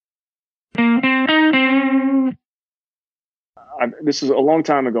this is a long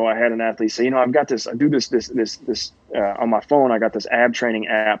time ago. I had an athlete say, I've got this, I do this on my phone. I got this ab training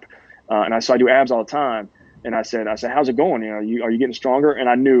app. And so I do abs all the time. And I said, how's it going? Are you getting stronger? And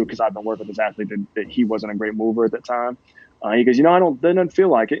I knew, because I've been working with this athlete, that he wasn't a great mover at that time. He goes, that doesn't feel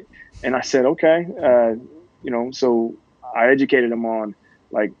like it. And I said, okay. So I educated him on,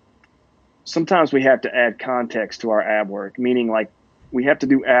 like, sometimes we have to add context to our ab work, meaning like we have to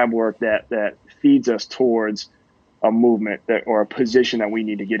do ab work that feeds us towards a movement or a position that we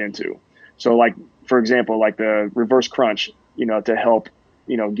need to get into. So like, for example, like the reverse crunch, to help,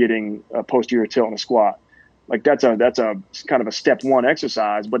 getting a posterior tilt in a squat. Like that's a kind of a step one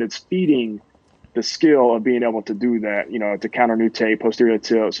exercise, but it's feeding the skill of being able to do that, to counter nutate posterior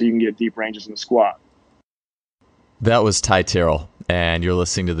tilt so you can get deep ranges in the squat. That was Ty Terrell, and you're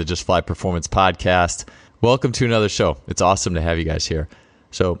listening to the Just Fly Performance podcast. Welcome to another show. It's awesome to have you guys here.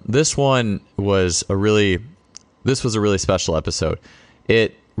 So this was a really special episode.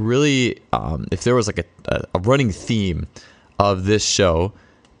 It really, if there was like a running theme of this show,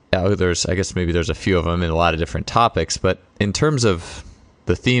 there's a few of them in a lot of different topics, but in terms of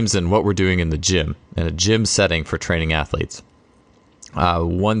the themes and what we're doing in the gym, in a gym setting for training athletes,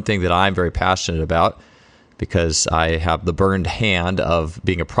 one thing that I'm very passionate about, because I have the burned hand of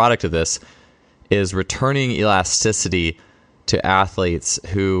being a product of this, is returning elasticity to athletes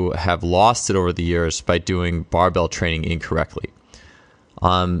who have lost it over the years by doing barbell training incorrectly.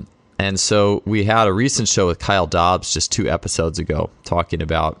 And so we had a recent show with Kyle Dobbs just 2 episodes ago talking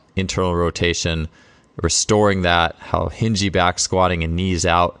about internal rotation, restoring that, how hingy back squatting and knees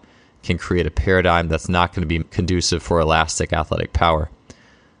out can create a paradigm that's not going to be conducive for elastic athletic power.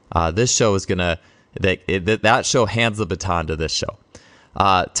 This show is going to, that show hands the baton to this show.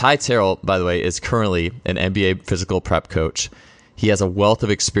 Ty Terrell, by the way, is currently an NBA physical prep coach. He has a wealth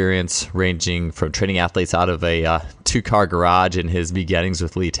of experience ranging from training athletes out of a 2-car garage in his beginnings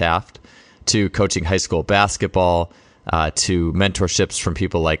with Lee Taft, to coaching high school basketball, to mentorships from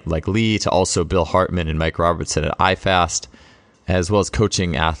people like Lee, to also Bill Hartman and Mike Robertson at iFast, as well as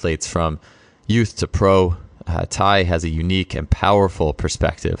coaching athletes from youth to pro. Ty has a unique and powerful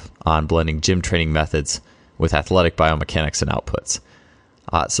perspective on blending gym training methods with athletic biomechanics and outputs.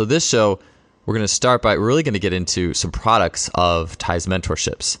 So this show, we're going to start by really going to get into some products of Ty's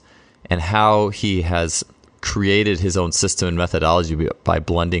mentorships and how he has created his own system and methodology by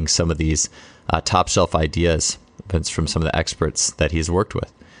blending some of these top shelf ideas from some of the experts that he's worked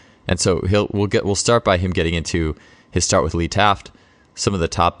with. And so we'll start by him getting into his start with Lee Taft, some of the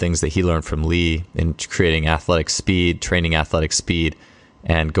top things that he learned from Lee in creating athletic speed, training athletic speed,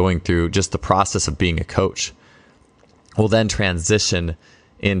 and going through just the process of being a coach. We'll then transition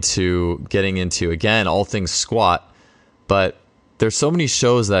into getting into, again, all things squat, but there's so many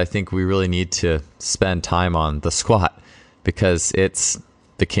shows that I think we really need to spend time on the squat, because it's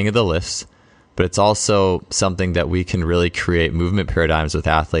the king of the lifts, but it's also something that we can really create movement paradigms with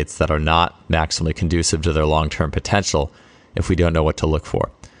athletes that are not maximally conducive to their long-term potential if we don't know what to look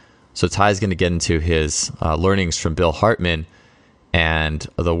for. So Ty's going to get into his learnings from Bill Hartman and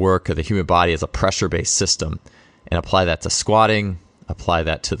the work of the human body as a pressure-based system, and apply that to squatting, apply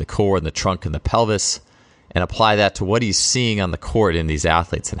that to the core and the trunk and the pelvis, and apply that to what he's seeing on the court in these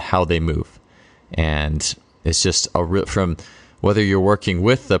athletes and how they move. And it's just from whether you're working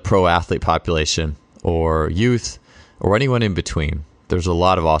with the pro athlete population or youth or anyone in between, there's a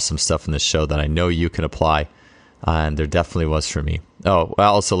lot of awesome stuff in this show that I know you can apply, and there definitely was for me. Oh,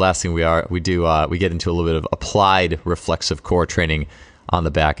 well, also last thing we get into a little bit of applied reflexive core training on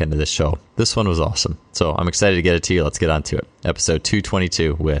the back end of this show. This one was awesome. So I'm excited to get it to you. Let's get on to it. Episode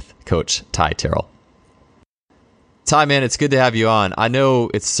 222 with Coach Ty Terrell. Ty, man, it's good to have you on. I know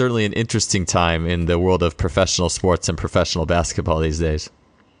it's certainly an interesting time in the world of professional sports and professional basketball these days.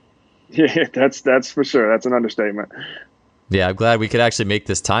 Yeah, that's for sure. That's an understatement. Yeah, I'm glad we could actually make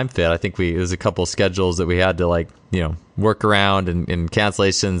this time fit. I think there was a couple of schedules that we had to work around and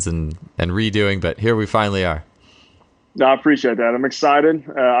cancellations and redoing, but here we finally are. No, I appreciate that. I'm excited.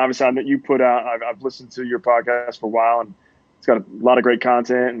 Obviously, I know you put out, I've listened to your podcast for a while, and it's got a lot of great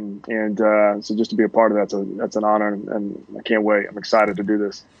content. And so just to be a part of that's an honor, and I can't wait. I'm excited to do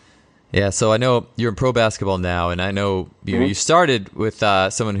this. Yeah, so I know you're in pro basketball now, and I know you started with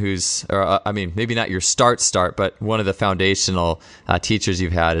someone who's, maybe not your start, but one of the foundational teachers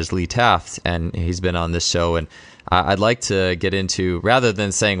you've had is Lee Taft, and he's been on this show. And I'd like to get into, rather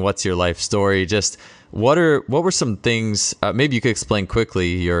than saying what's your life story, just what were some things, maybe you could explain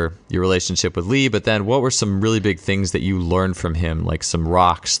quickly your relationship with Lee, but then what were some really big things that you learned from him, like some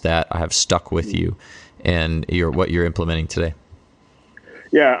rocks that have stuck with you and what you're implementing today?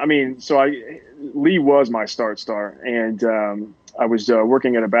 Yeah, I mean, Lee was my star, and I was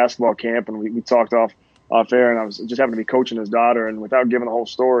working at a basketball camp, and we talked off air, and I was just happened to be coaching his daughter, and without giving the whole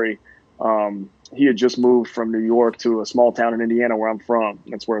story, he had just moved from New York to a small town in Indiana where I'm from.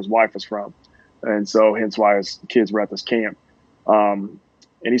 That's where his wife was from, and so hence why his kids were at this camp. And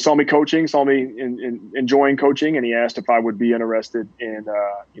he saw me coaching, saw me enjoying coaching, and he asked if I would be interested in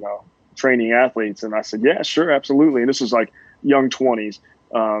training athletes, and I said, yeah, sure, absolutely. And this was like young 20s.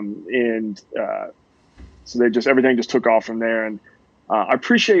 So everything just took off from there. And I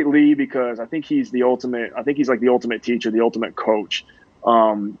appreciate Lee because I think he's like the ultimate teacher, the ultimate coach.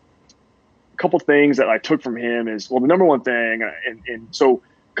 A couple things that I took from him is, well, the number one thing, and so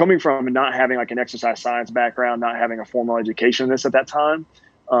coming from not having like an exercise science background, not having a formal education in this at that time,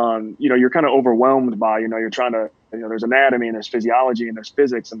 you're kind of overwhelmed by, you're trying to, there's anatomy and there's physiology and there's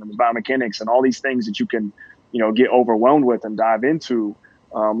physics and there's biomechanics and all these things that you can, get overwhelmed with and dive into,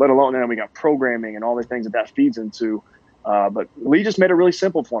 let alone then we got programming and all the things that feeds into. But Lee just made it really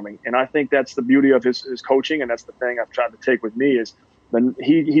simple for me. And I think that's the beauty of his coaching. And that's the thing I've tried to take with me is then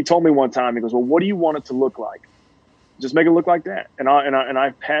he told me one time, he goes, well, what do you want it to look like? Just make it look like that. And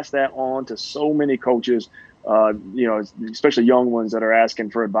I passed that on to so many coaches, especially young ones that are asking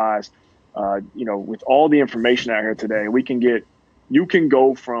for advice. With all the information out here today, you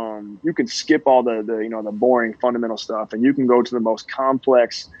can skip all the boring fundamental stuff, and you can go to the most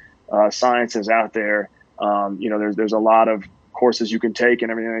complex sciences out there. There's a lot of courses you can take and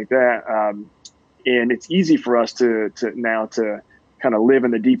everything like that. And it's easy for us to now to kind of live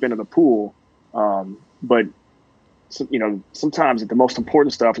in the deep end of the pool. But sometimes the most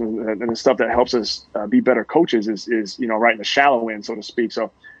important stuff and the stuff that helps us be better coaches is right in the shallow end, so to speak.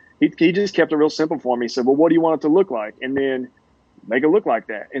 So he just kept it real simple for me. He said, well, what do you want it to look like? And then make it look like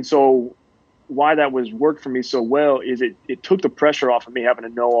that. And so why that worked for me so well is it took the pressure off of me having to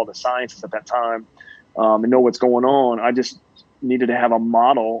know all the sciences at that time and know what's going on. I just needed to have a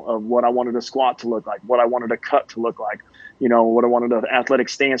model of what I wanted a squat to look like, what I wanted a cut to look like, what I wanted an athletic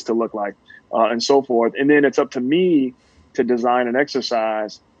stance to look like, and so forth. And then it's up to me to design an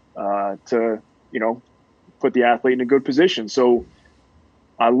exercise to put the athlete in a good position. So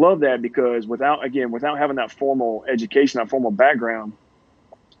I love that because without having that formal education, that formal background,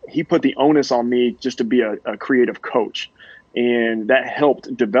 he put the onus on me just to be a creative coach, and that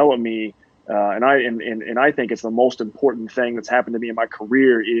helped develop me. And I think it's the most important thing that's happened to me in my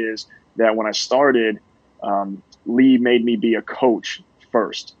career is that when I started, Lee made me be a coach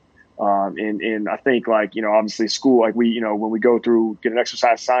first. And I think obviously school, when we go through, get an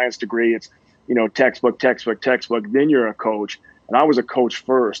exercise science degree, it's, textbook, then you're a coach. And I was a coach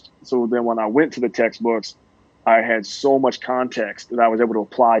first. So then when I went to the textbooks, I had so much context that I was able to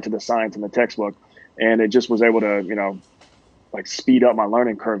apply to the science in the textbook. And it just was able to, speed up my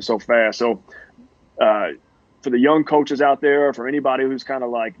learning curve so fast. So for the young coaches out there, for anybody who's kind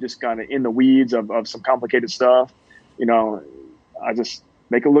of in the weeds of some complicated stuff, I just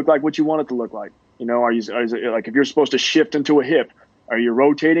make it look like what you want it to look like. Is it if you're supposed to shift into a hip, are you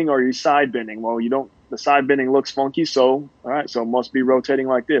rotating or are you side bending? Well, the side bending looks funky. So, all right, so it must be rotating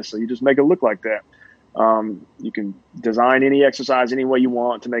like this. So you just make it look like that. You can design any exercise any way you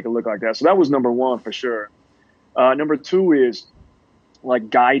want to make it look like that. So that was number one for sure. Number two is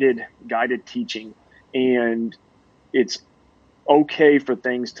guided teaching. And it's okay for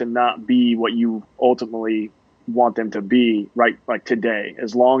things to not be what you ultimately want them to be right today,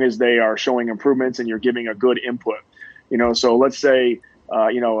 as long as they are showing improvements and you're giving a good input. So let's say,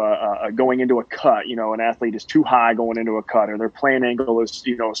 going into a cut, an athlete is too high going into a cut, or their plant angle is,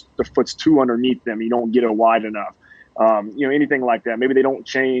 the foot's too underneath them. You don't get it wide enough. Anything like that. Maybe they don't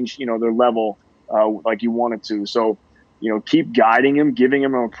change, their level like you wanted to. So, keep guiding them, giving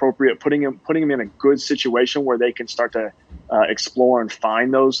them an appropriate, putting them in a good situation where they can start to explore and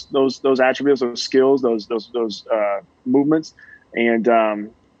find those attributes, those skills, those movements, and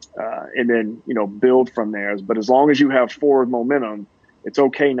then build from there. But as long as you have forward momentum, it's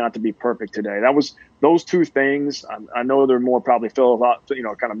okay not to be perfect today. That was those two things. I know they're more probably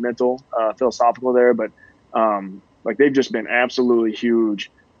kind of mental, philosophical there, but they've just been absolutely huge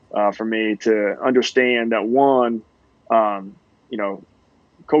for me to understand that one,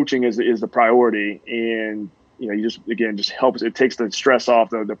 coaching is the priority, and you just helps. It takes the stress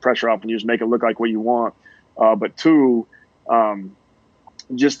off, the pressure off, and you just make it look like what you want. But two,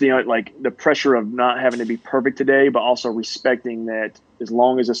 just the pressure of not having to be perfect today, but also respecting that as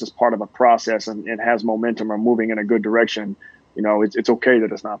long as this is part of a process and has momentum or moving in a good direction, it's okay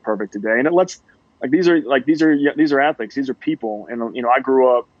that it's not perfect today. And it lets these are athletes, these are people. And I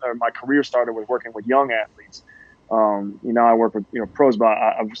grew up, my career started with working with young athletes. I work with, pros, but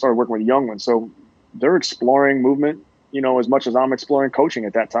I've started working with young ones. So they're exploring movement, as much as I'm exploring coaching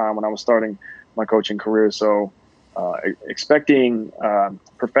at that time when I was starting my coaching career. So expecting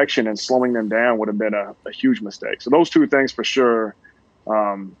perfection and slowing them down would have been a huge mistake. So those two things for sure.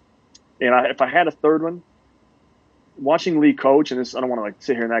 If I had a third one, watching Lee coach, and this, I don't want to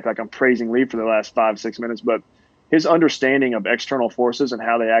sit here and act like I'm praising Lee for the last 5-6 minutes, but his understanding of external forces and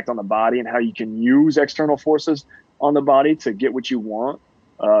how they act on the body and how you can use external forces on the body to get what you want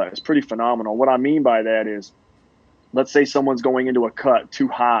is pretty phenomenal. What I mean by that is, let's say someone's going into a cut too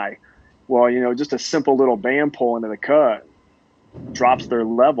high. Well, just a simple little band pull into the cut drops their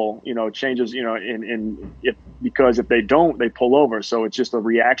level, changes, because if they don't, they pull over. So it's just a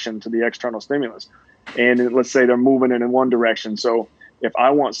reaction to the external stimulus. And let's say they're moving in one direction. So if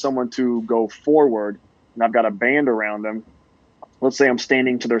I want someone to go forward and I've got a band around them, let's say I'm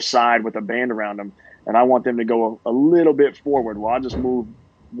standing to their side with a band around them and I want them to go a little bit forward. Well, I'll just move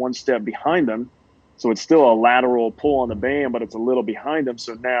one step behind them. So it's still a lateral pull on the band, but it's a little behind them.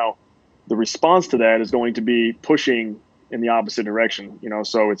 So now the response to that is going to be pushing in the opposite direction,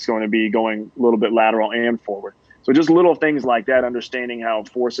 so it's going to be going a little bit lateral and forward. So just little things like that, understanding how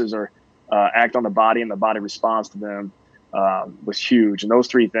forces are act on the body and the body responds to them was huge. And those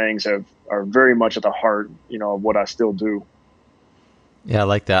three things are very much at the heart, of what I still do. Yeah, I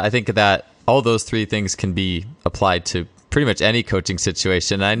like that. I think that all those three things can be applied to pretty much any coaching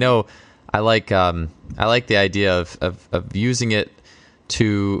situation. I know I like the idea of using it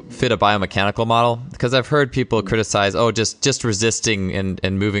to fit a biomechanical model, because I've heard people criticize, just resisting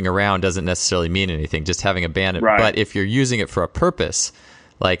and moving around doesn't necessarily mean anything, just having a band. Right. But if you're using it for a purpose,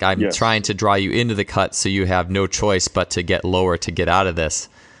 like I'm trying to draw you into the cut so you have no choice but to get lower to get out of this,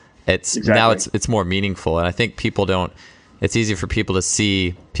 now it's more meaningful. And I think it's easy for people to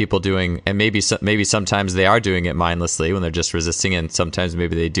see people doing, and maybe sometimes they are doing it mindlessly when they're just resisting, and sometimes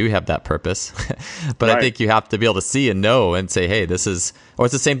maybe they do have that purpose. But right. I think you have to be able to see and know and say, hey, this is, or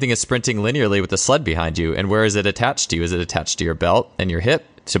it's the same thing as sprinting linearly with the sled behind you. And where is it attached to you? Is it attached to your belt and your hip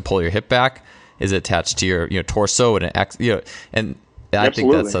to pull your hip back? Is it attached to your torso and and I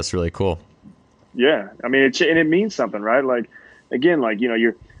think that's really cool. Yeah, I mean, it means something, right? Like, again, like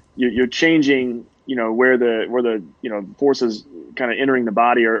you're changing. Where the forces kind of entering the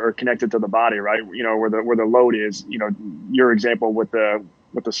body are connected to the body, right? Where the load is. Your example with the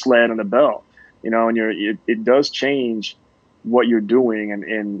sled and the belt. And it does change what you're doing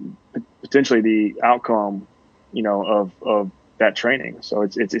and potentially the outcome, of that training. So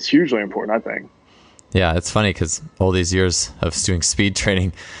it's hugely important, I think. Yeah, it's funny because all these years of doing speed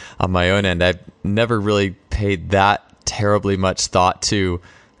training on my own end, I've never really paid that terribly much thought to.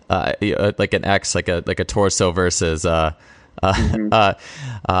 Like an X, like a torso versus like a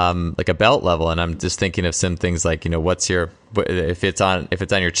belt level, and I'm just thinking of some things like if it's on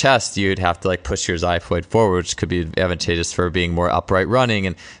your chest, you'd have to like push your xiphoid forward, which could be advantageous for being more upright running,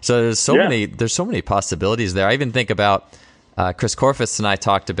 and so there's so many possibilities there. I even think about Chris Korfist and I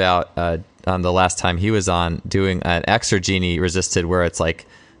talked about on the last time he was on doing an exergeni resisted, where it's like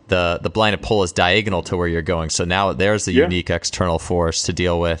the blinded pull is diagonal to where you're going. So now there's a unique external force to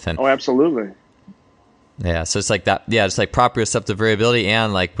deal with. And absolutely. Yeah. So it's like that. Yeah. It's like proprioceptive variability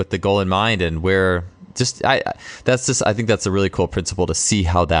and like with the goal in mind, and where I think that's a really cool principle to see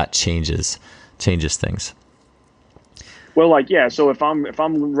how that changes things. Well, so if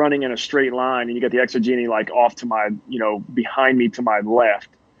I'm running in a straight line and you get the exergeni like off to my, behind me to my left,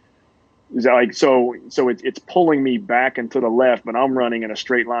 is that like, so it's pulling me back and to the left, but I'm running in a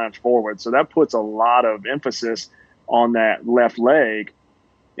straight line forward. So that puts a lot of emphasis on that left leg.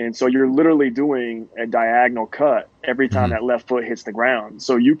 And so you're literally doing a diagonal cut every time that left foot hits the ground.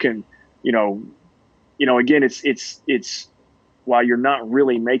 So you can, again, it's while you're not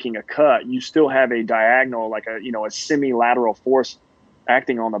really making a cut, you still have a diagonal, like a semi-lateral force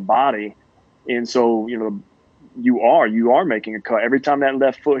acting on the body. And so, you are making a cut. Every time that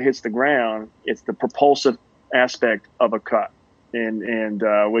left foot hits the ground, it's the propulsive aspect of a cut. And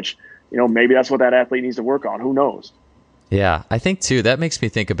which, maybe that's what that athlete needs to work on. Who knows? Yeah, I think too, that makes me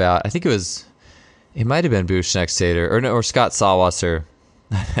think about, I think it might have been Buchnecht or Scott Sawwasser.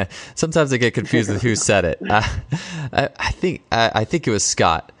 Sometimes I get confused with who said it. I think it was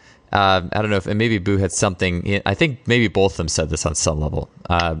Scott. I don't know and maybe Boo had something. I think maybe both of them said this on some level.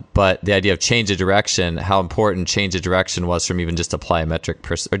 But the idea of change of direction, how important change of direction was from even just a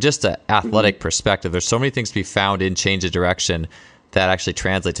plyometric or just an athletic perspective. There's so many things to be found in change of direction that actually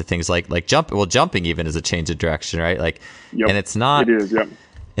translate to things like jumping even is a change of direction, right? Like, and it's not. It is. Yep.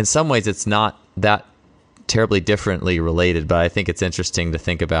 In some ways, it's not that terribly differently related, but I think it's interesting to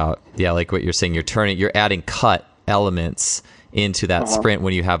think about. Yeah, like what you're saying, you're adding cut elements into that sprint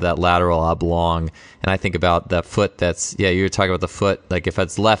when you have that lateral oblong. And I think about that foot you're talking about the foot, like if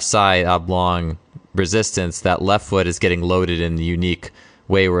it's left side oblong resistance, that left foot is getting loaded in the unique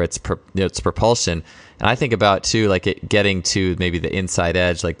way where it's propulsion. And I think about too, like it getting to maybe the inside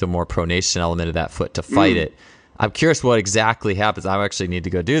edge, like the more pronation element of that foot to fight it. I'm curious what exactly happens. I actually need to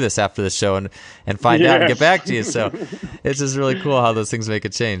go do this after the show and find out and get back to you. So it's just really cool how those things make a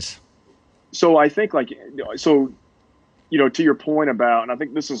change. So I think to your point about, and I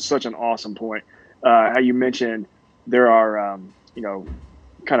think this is such an awesome point, how you mentioned there are,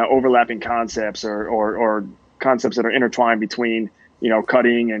 kind of overlapping concepts or concepts that are intertwined between,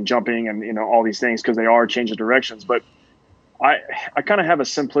 cutting and jumping and, all these things, because they are changing directions. But I kind of have a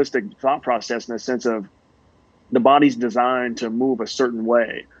simplistic thought process in the sense of the body's designed to move a certain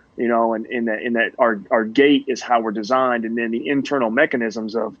way, and in that our gait is how we're designed. And then the internal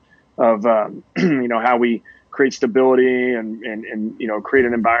mechanisms of how we create stability and create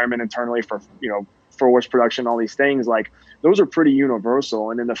an environment internally for, force production, all these things, like those are pretty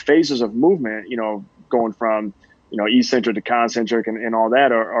universal. And then the phases of movement, going from, eccentric to concentric and all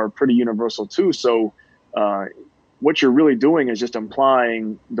that are pretty universal too. So what you're really doing is just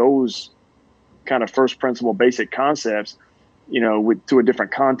applying those kind of first principle basic concepts, to a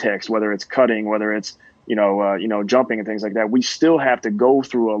different context, whether it's cutting, whether it's, jumping and things like that. We still have to go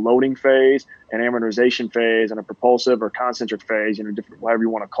through a loading phase, an amortization phase, and a propulsive or concentric phase, different, whatever you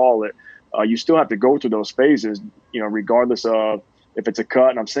want to call it. You still have to go through those phases, regardless of if it's a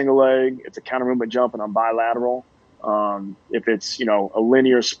cut and I'm single leg, it's a counter movement jump and I'm bilateral. If it's, a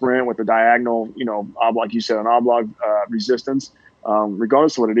linear sprint with a diagonal, like you said, an oblong resistance,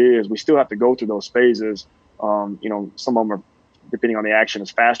 regardless of what it is, we still have to go through those phases. Some of them are, depending on the action,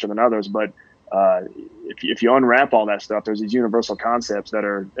 is faster than others, but if you unwrap all that stuff, there's these universal concepts that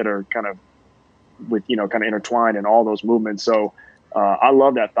are kind of intertwined in all those movements. So I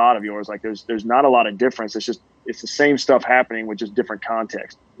love that thought of yours. Like there's not a lot of difference. It's the same stuff happening with just different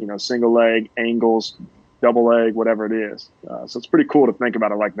context. Single leg, angles, double leg, whatever it is. So it's pretty cool to think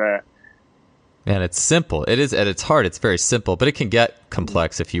about it like that. And it's simple. It is at its heart. It's very simple, but it can get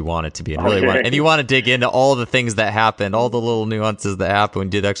complex if you want it to be, and you want to dig into all the things that happen, all the little nuances that happen when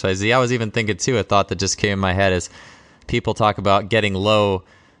you did X, Y, Z. I was even thinking too, a thought that just came in my head is people talk about getting low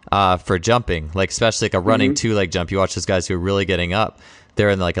for jumping, like especially like a running 2-leg jump. You watch those guys who are really getting up; they're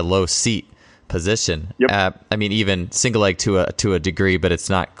in like a low seat position. Yep. I mean, even single leg to a degree, but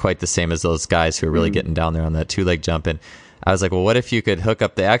it's not quite the same as those guys who are really getting down there on that 2-leg jump. And I was like, well, what if you could hook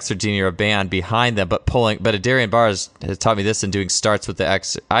up the Exergene or a band behind them, but Darian Barrs has taught me this in doing starts with the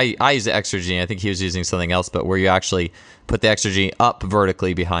I use the Exergene. I think he was using something else, but where you actually put the Exergene up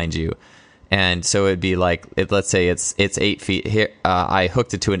vertically behind you. And so it'd be like, let's say it's 8 feet here. I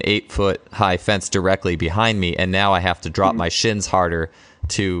hooked it to an 8-foot high fence directly behind me. And now I have to drop my shins harder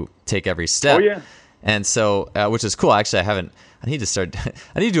to take every step. Oh yeah. And so, which is cool. Actually, I need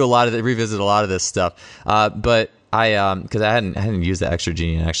to do revisit a lot of this stuff. But because I hadn't used the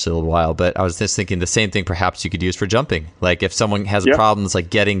Exergene in actually a little while, but I was just thinking the same thing perhaps you could use for jumping. Like if someone has a problem that's like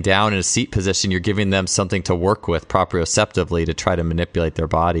getting down in a seat position, you're giving them something to work with proprioceptively to try to manipulate their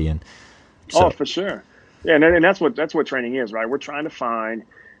body. And so, for sure. Yeah, and that's what training is, right? We're trying to find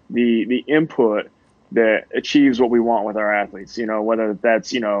the input that achieves what we want with our athletes, whether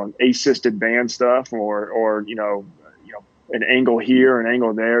that's, assisted band stuff or an angle here, an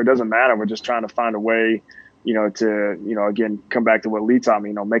angle there, it doesn't matter. We're just trying to find a way, to, again, come back to what Lee taught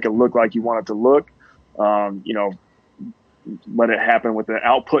me, make it look like you want it to look, let it happen with the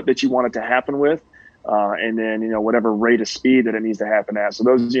output that you want it to happen with. And then, whatever rate of speed that it needs to happen at. So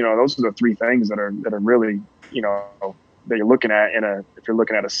those are the three things that are really, that you're looking at if you're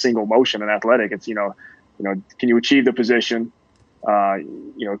looking at a single motion in athletic, it's, can you achieve the position?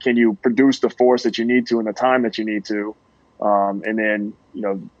 Can you produce the force that you need to in the time that you need to? And then,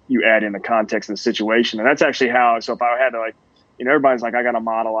 you add in the context of the situation. And that's actually so if I had to everybody's like, I got a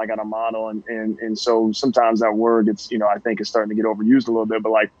model. And so sometimes that word gets, I think is starting to get overused a little bit,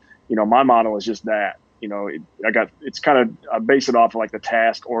 but my model is just that, I base it off of like the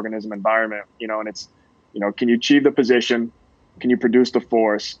task organism environment, and it's, can you achieve the position? Can you produce the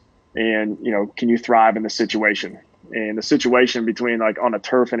force? And, can you thrive in the situation? And the situation between like on a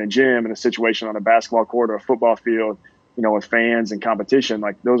turf in a gym and a situation on a basketball court or a football field, with fans and competition,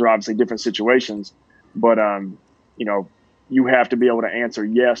 like those are obviously different situations, but, you have to be able to answer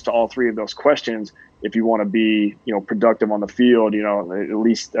yes to all three of those questions if you want to be, productive on the field, at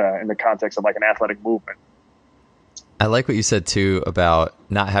least in the context of like an athletic movement. I like what you said too about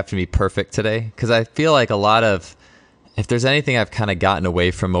not having to be perfect today, because I feel like a lot of if there's anything I've kind of gotten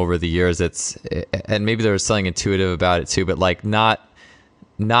away from over the years, and maybe there was something intuitive about it too, but like not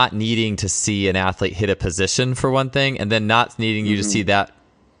needing to see an athlete hit a position for one thing, and then not needing you to see that.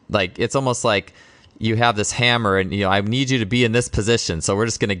 Like, it's almost like you have this hammer and, I need you to be in this position, so we're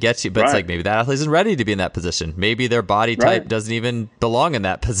just going to get you. But It's like, maybe that athlete isn't ready to be in that position. Maybe their body type doesn't even belong in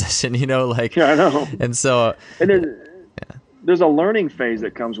that position, like. Yeah, I know. And so. And there's a learning phase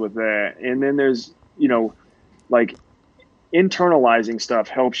that comes with that. And then there's, like, internalizing stuff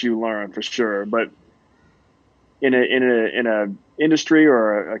helps you learn for sure. But in a industry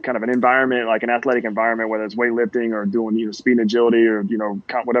or a kind of an environment, like an athletic environment, whether it's weightlifting or doing speed and agility or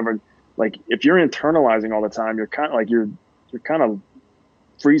whatever, like if you're internalizing all the time, you're kind of like you're kind of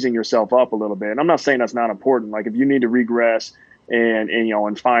freezing yourself up a little bit. And I'm not saying that's not important. Like if you need to regress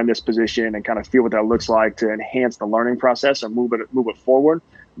and find this position and kind of feel what that looks like to enhance the learning process or move it forward,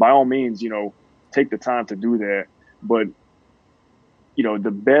 by all means, take the time to do that. But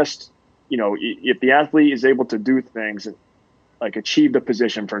the best, if the athlete is able to do things like achieve the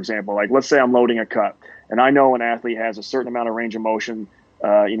position, for example, like let's say I'm loading a cut and I know an athlete has a certain amount of range of motion,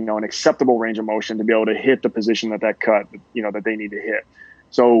 an acceptable range of motion to be able to hit the position that cut, that they need to hit.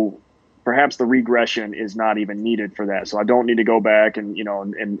 So perhaps the regression is not even needed for that. So I don't need to go back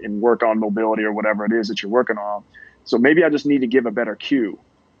and work on mobility or whatever it is that you're working on. So maybe I just need to give a better cue.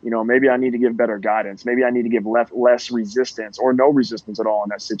 Maybe I need to give better guidance. Maybe I need to give less resistance or no resistance at all in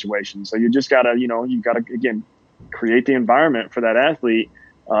that situation. So you just gotta, again, create the environment for that athlete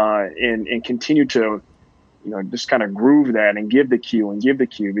and continue to, just kind of groove that and give the cue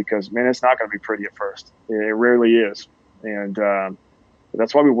because, man, it's not going to be pretty at first. It rarely is. And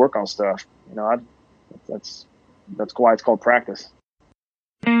that's why we work on stuff. That's why it's called practice.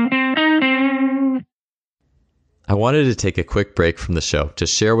 I wanted to take a quick break from the show to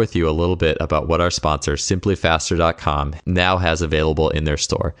share with you a little bit about what our sponsor, SimplyFaster.com, now has available in their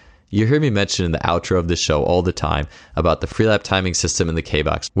store. You hear me mention in the outro of the show all the time about the Freelap timing system in the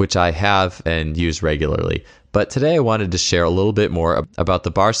K-Box, which I have and use regularly. But today I wanted to share a little bit more about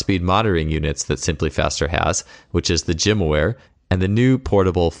the bar speed monitoring units that SimplyFaster has, which is the GymAware and the new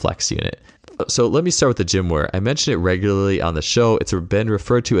portable Flex unit. So let me start with the GymAware. I mention it regularly on the show. It's been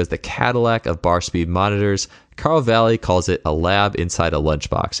referred to as the Cadillac of bar speed monitors. Carl Valley calls it a lab inside a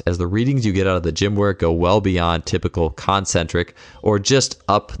lunchbox, as the readings you get out of the GymAware go well beyond typical concentric or just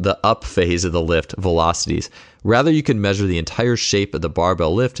up phase of the lift velocities. Rather, you can measure the entire shape of the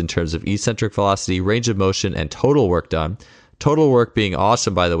barbell lift in terms of eccentric velocity, range of motion, and total work done. Total work being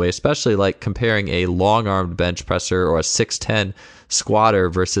awesome, by the way, especially like comparing a long-armed bench presser or a 6'10 squatter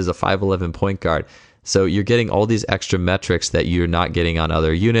versus a 5'11 point guard. So you're getting all these extra metrics that you're not getting on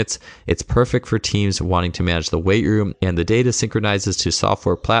other units. It's perfect for teams wanting to manage the weight room, and the data synchronizes to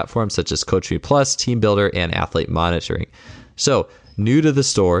software platforms such as Coach Me Plus, Team Builder, and Athlete Monitoring. So new to the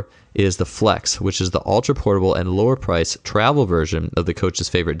store is the Flex, which is the ultra-portable and lower-price travel version of the coach's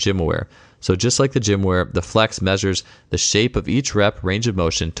favorite GymAware. So just like the GymAware, the Flex measures the shape of each rep, range of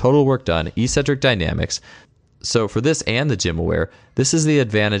motion, total work done, eccentric dynamics. So for this and the GymAware, this is the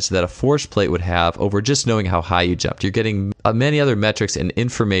advantage that a force plate would have over just knowing how high you jumped. You're getting many other metrics and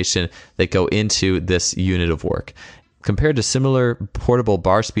information that go into this unit of work. Compared to similar portable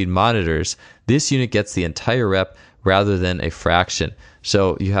bar speed monitors, this unit gets the entire rep rather than a fraction.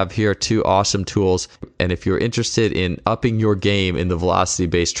 So you have here two awesome tools. And if you're interested in upping your game in the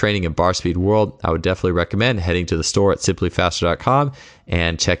velocity-based training and bar speed world, I would definitely recommend heading to the store at simplyfaster.com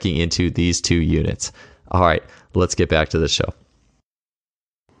and checking into these two units. All right, let's get back to the show.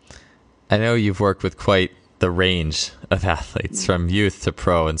 I know you've worked with quite the range of athletes from youth to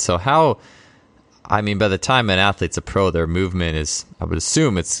pro. And so by the time an athlete's a pro, their movement is, I would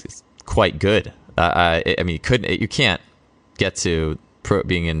assume it's quite good. You can't get to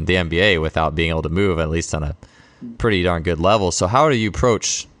being in the NBA without being able to move, at least on a pretty darn good level. So how do you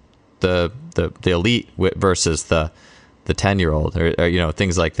approach the elite versus the 10-year-old or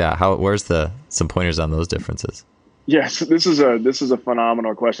things like that? Where's some pointers on those differences? Yes, this is a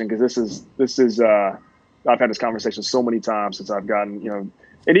phenomenal question because this is I've had this conversation so many times since I've gotten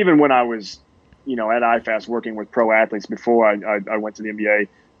and even when I was at IFAST working with pro athletes before I went to the NBA,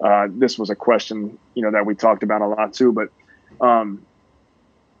 this was a question that we talked about a lot too. But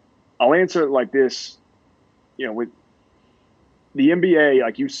I'll answer it like this: with the NBA,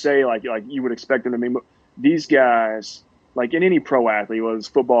 like you say, like you would expect them to be. These guys, like in any pro athlete, whether it's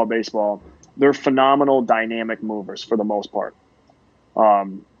football, baseball, they're phenomenal dynamic movers for the most part.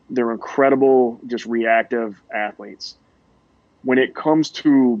 They're incredible, just reactive athletes. When it comes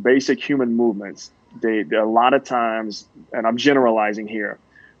to basic human movements, they a lot of times, and I'm generalizing here,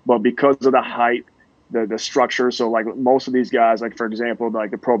 but because of the height, the structure. So like most of these guys, like for example,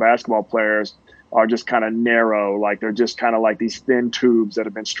 like the pro basketball players are just kind of narrow. Like they're just kind of like these thin tubes that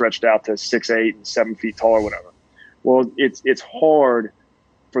have been stretched out to 6'8" and 7 feet tall or whatever. Well, it's hard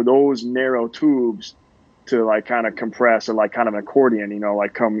for those narrow tubes to like kind of compress or like kind of an accordion,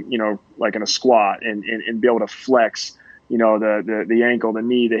 like come, like in a squat and be able to flex, the ankle, the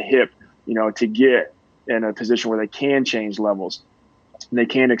knee, the hip, to get in a position where they can change levels and they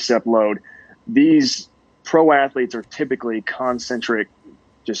can accept load. These pro athletes are typically concentrically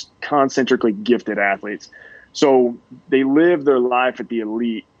gifted athletes. So they live their life at the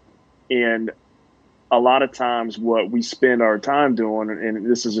elite. And a lot of times what we spend our time doing, and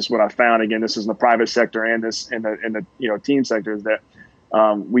this is just what I found, again, this is in the private sector and this in the team sector, is that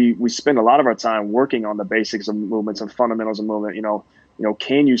we spend a lot of our time working on the basics of movements and fundamentals of movement.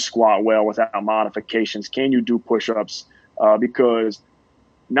 Can you squat well without modifications? Can you do push-ups? Because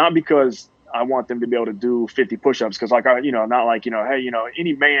I want them to be able to do 50 push-ups, because not like, hey,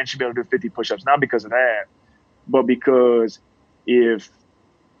 any man should be able to do 50 push-ups, not because of that, but because if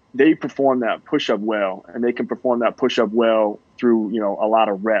they perform that push-up well, and they can perform that push-up well through, a lot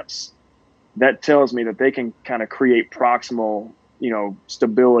of reps, that tells me that they can kind of create proximal,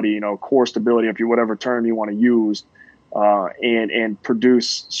 stability, core stability, if you whatever term you want to use, and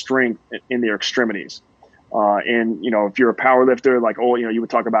produce strength in their extremities. And if you're a power lifter, like, you would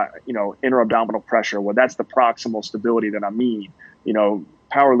talk about, inner abdominal pressure. Well, that's the proximal stability that I mean.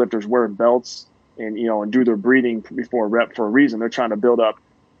 Power lifters wear belts and do their breathing before a rep for a reason. They're trying to build up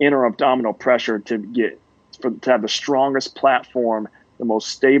inner abdominal pressure to have the strongest platform, the most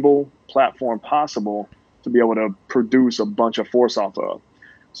stable platform possible to be able to produce a bunch of force off of.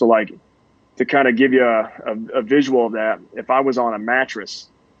 So like, to kind of give you a visual of that, if I was on a mattress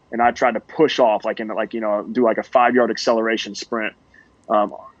and I tried to push off, do like a 5-yard acceleration sprint,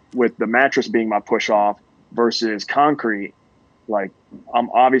 with the mattress being my push off versus concrete, like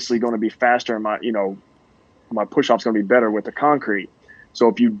I'm obviously going to be faster and my push off's going to be better with the concrete. So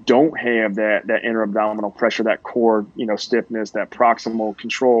if you don't have that inner abdominal pressure, that core, stiffness, that proximal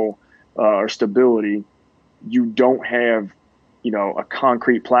control or stability, you don't have, a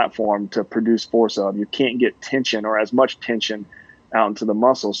concrete platform to produce force of. You can't get tension or as much tension out into the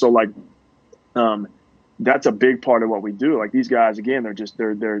muscle. So like, that's a big part of what we do. Like these guys, again,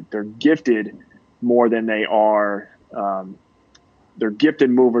 they're gifted more than they are. They're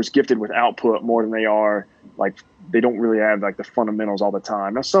gifted movers, gifted with output more than they are like, they don't really have like the fundamentals all the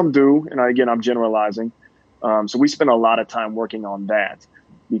time. Now some do, and again, I'm generalizing. So we spend a lot of time working on that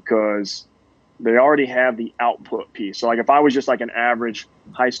because they already have the output piece. So like if I was just like an average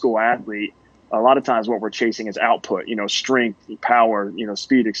high school athlete, a lot of times what we're chasing is output, strength, power,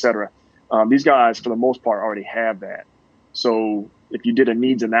 speed, etc. These guys, for the most part, already have that. So if you did a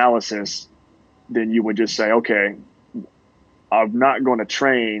needs analysis, then you would just say, okay, I'm not going to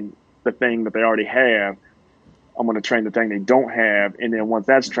train the thing that they already have. I'm going to train the thing they don't have. And then once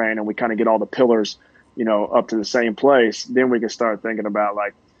that's trained and we kind of get all the pillars, up to the same place, then we can start thinking about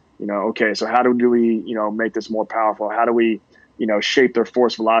like, okay, so how do we, make this more powerful? How do we, shape their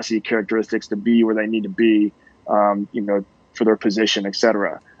force velocity characteristics to be where they need to be, for their position, et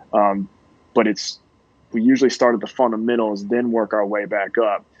cetera. But we usually start at the fundamentals, then work our way back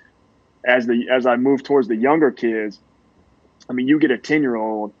up. As I move towards the younger kids, I mean, you get a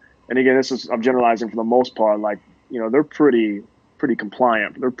 10-year-old, and again, I'm generalizing for the most part, like, they're pretty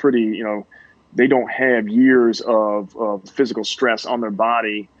compliant. They're pretty, they don't have years of physical stress on their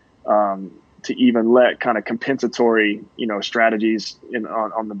body to even let kind of compensatory, strategies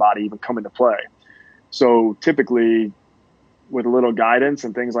on the body even come into play. So typically with a little guidance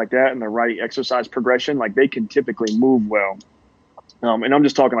and things like that and the right exercise progression, like they can typically move well. And I'm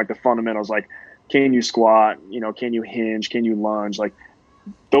just talking like the fundamentals, like can you squat, can you hinge, can you lunge? Like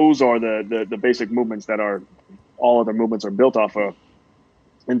those are the basic movements that are all other movements are built off of.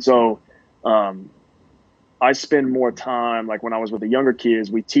 And so I spend more time, like when I was with the younger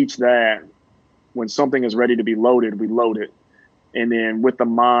kids, we teach that when something is ready to be loaded, we load it. And then with the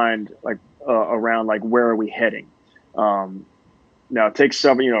mind, like around like, where are we heading? Now it takes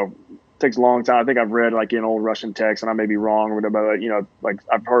takes a long time. I think I've read like in old Russian texts, and I may be wrong or whatever, but like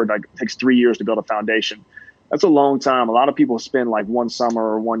I've heard like it takes 3 years to build a foundation. That's a long time. A lot of people spend like one summer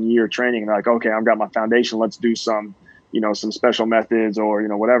or 1 year training and they're like, okay, I've got my foundation. Let's do some, some special methods or,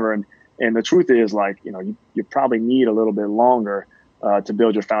 whatever. And the truth is like, you probably need a little bit longer to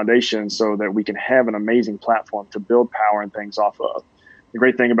build your foundation so that we can have an amazing platform to build power and things off of. The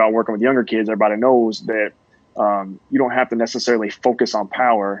great thing about working with younger kids, everybody knows that you don't have to necessarily focus on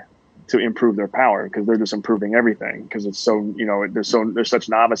power to improve their power because they're just improving everything because it's so, they're such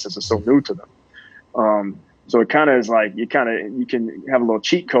novices, it's so new to them. So it kind of is like you can have a little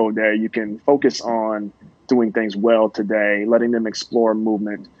cheat code there. You can focus on doing things well today, letting them explore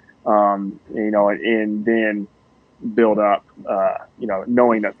movement, and then build up,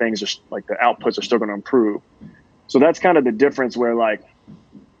 knowing that things are like the outputs are still going to improve. So that's kind of the difference where, like,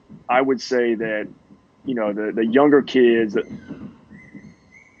 I would say that, the younger kids,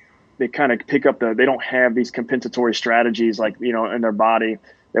 they kind of pick up they don't have these compensatory strategies like, in their body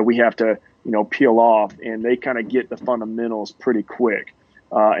that we have to, peel off, and they kind of get the fundamentals pretty quick.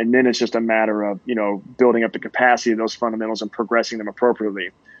 And then it's just a matter of, building up the capacity of those fundamentals and progressing them appropriately.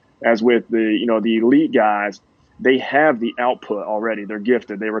 As with the elite guys, they have the output already. They're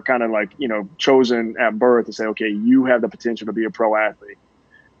gifted. They were kind of like, chosen at birth to say, okay, you have the potential to be a pro athlete.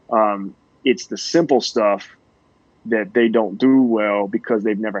 It's the simple stuff that they don't do well because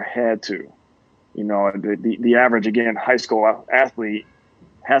they've never had to. The average, again, high school athlete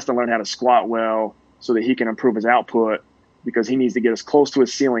has to learn how to squat well so that he can improve his output, because he needs to get as close to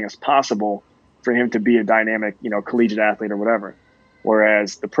his ceiling as possible for him to be a dynamic, collegiate athlete or whatever.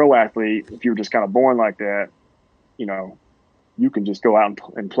 Whereas the pro athlete, if you were just kind of born like that, you can just go out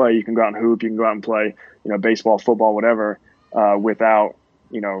and play. You can go out and hoop. You can go out and play, baseball, football, whatever, without,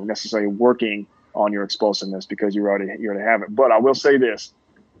 necessarily working on your explosiveness because you already have it. But I will say this: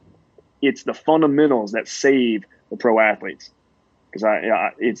 it's the fundamentals that save the pro athletes, because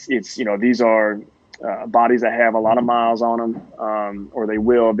these are bodies that have a lot of miles on them, or they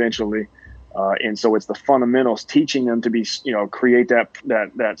will eventually. And so it's the fundamentals, teaching them to be, create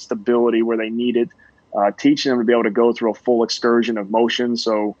that stability where they need it, teaching them to be able to go through a full excursion of motion.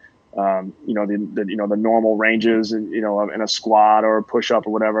 So, the normal ranges, and, in a squat or a push up or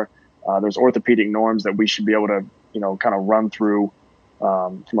whatever, there's orthopedic norms that we should be able to, kind of run through,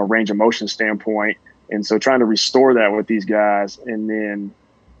 from a range of motion standpoint. And so trying to restore that with these guys, and then,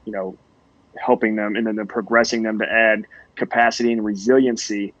 helping them, and then progressing them to add capacity and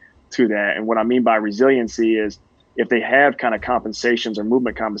resiliency to that. And what I mean by resiliency is, if they have kind of compensations or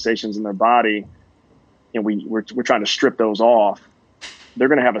movement compensations in their body, and we're trying to strip those off, they're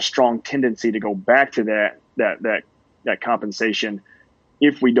going to have a strong tendency to go back to that compensation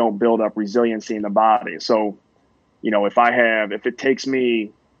if we don't build up resiliency in the body. So, if it takes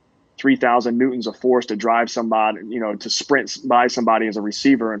me 3,000 newtons of force to drive somebody, to sprint by somebody as a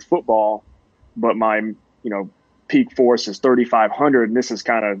receiver in football, but my, peak force is 3,500, and this is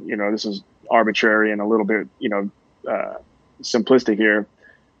kind of, this is arbitrary and a little bit, simplistic here.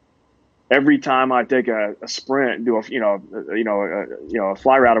 Every time I take a sprint, do a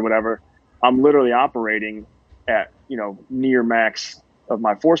fly route or whatever, I'm literally operating at, near max of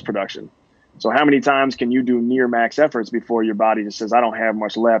my force production. So how many times can you do near max efforts before your body just says, I don't have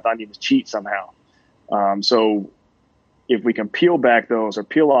much left, I need to cheat somehow? So if we can peel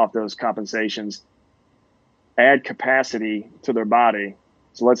off those compensations, add capacity to their body.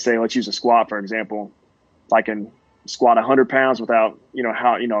 So let's use a squat, for example. If I can squat 100 pounds without,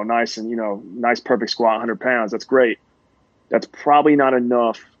 nice perfect squat, 100 pounds, that's great. That's probably not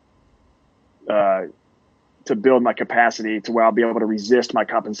enough to build my capacity to where I'll be able to resist my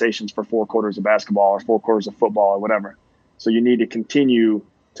compensations for 4 quarters of basketball or 4 quarters of football or whatever. So you need to continue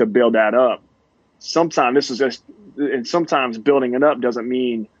to build that up. Sometimes building it up doesn't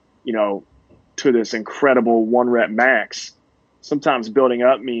mean, to this incredible 1 rep max. Sometimes building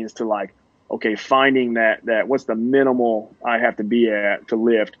up means to, like, okay, finding that what's the minimal I have to be at to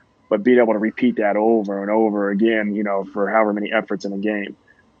lift, but being able to repeat that over and over again, for however many efforts in a game.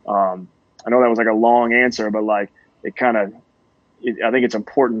 I know that was like a long answer, but like I think it's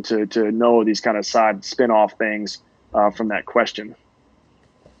important to know these kind of side spin-off things from that question.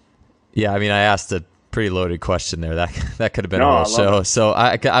 Yeah, I mean, I asked a pretty loaded question there. That could have been a whole show. So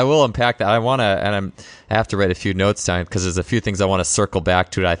I will unpack that. I have to write a few notes down because there's a few things I want to circle back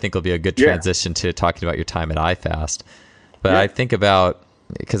to. I think will be a good transition to talking about your time at iFast. But I think about,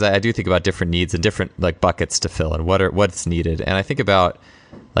 because I do think about different needs and different like buckets to fill and what's needed. And I think about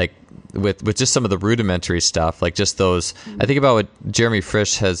like with just some of the rudimentary stuff, like just those. I think about what Jeremy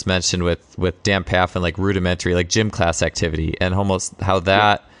Frisch has mentioned with Dan Paffin, like rudimentary, like gym class activity, and almost how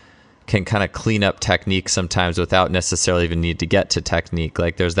that can kind of clean up technique sometimes without necessarily even need to get to technique.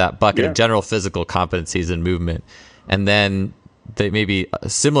 Like there's that bucket of general physical competencies and movement. And then they maybe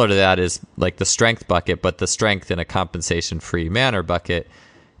similar to that is like the strength bucket, but the strength in a compensation free manner bucket.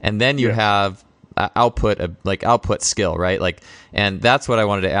 And then you have output skill, right? Like, and that's what I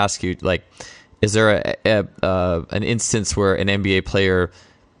wanted to ask you. Like, is there an instance where an NBA player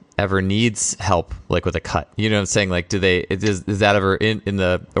ever needs help, like with a cut? You know what I'm saying? Like, is that ever in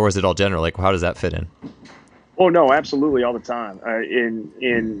the, or is it all general? Like, how does that fit in? Oh no, absolutely, all the time.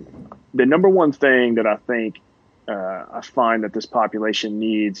 In the number one thing that I think I find that this population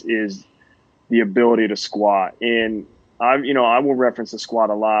needs is the ability to squat. And I will reference the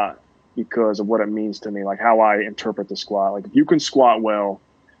squat a lot because of what it means to me, like how I interpret the squat. Like if you can squat well,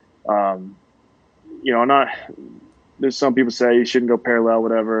 not there's some people say you shouldn't go parallel,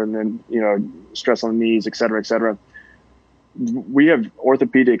 whatever, and then stress on the knees, et cetera, et cetera. We have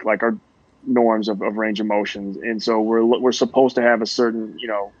orthopedic, like our norms of range of motions, and so we're supposed to have a certain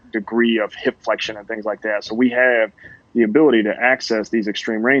degree of hip flexion and things like that. So we have the ability to access these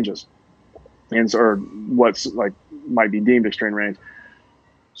extreme ranges, and or what's like might be deemed extreme range.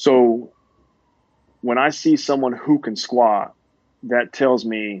 So when I see someone who can squat, that tells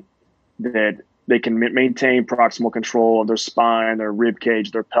me that they can maintain proximal control of their spine, their rib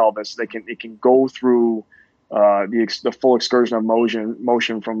cage, their pelvis. It can go through the full excursion of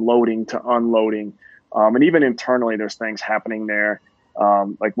motion from loading to unloading, and even internally, there's things happening there.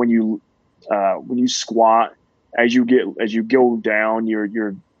 Like when you squat, as you go down, your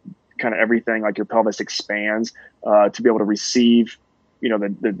kind of everything, like your pelvis expands to be able to receive,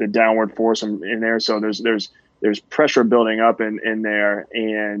 the downward force in there. So there's pressure building up in there,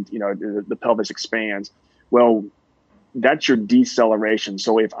 and the pelvis expands. Well, that's your deceleration.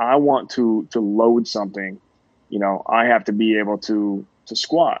 So if I want to load something, I have to be able to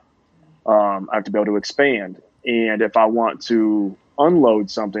squat. I have to be able to expand. And if I want to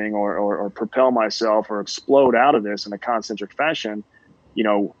unload something or propel myself or explode out of this in a concentric fashion,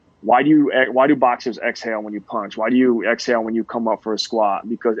 why do boxers exhale when you punch? Why do you exhale when you come up for a squat?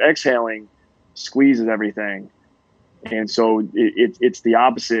 Because exhaling squeezes everything. And so it's the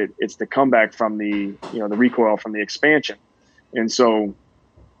opposite. It's the comeback from the recoil from the expansion. And so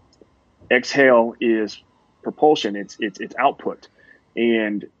exhale is propulsion. It's output.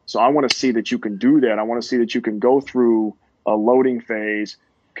 And so I want to see that you can do that. I want to see that you can go through a loading phase,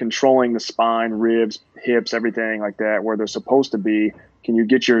 controlling the spine, ribs, hips, everything like that, where they're supposed to be. Can you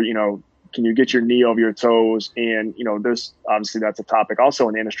get your knee over your toes? And, there's obviously that's a topic also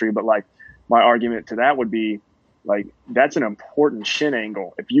in the industry, but like my argument to that would be like, that's an important shin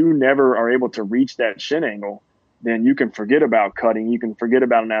angle. If you never are able to reach that shin angle, then you can forget about cutting. You can forget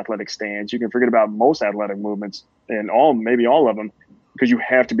about an athletic stance. You can forget about most athletic movements and maybe all of them, because you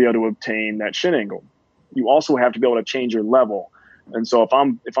have to be able to obtain that shin angle. You also have to be able to change your level. And so if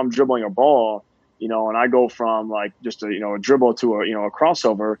I'm dribbling a ball, and I go from like just a dribble to a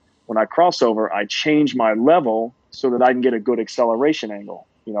crossover, when I cross over, I change my level so that I can get a good acceleration angle,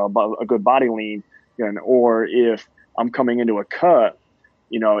 a good body lean. Or if I'm coming into a cut,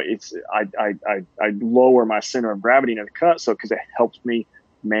 I lower my center of gravity in the cut, so because it helps me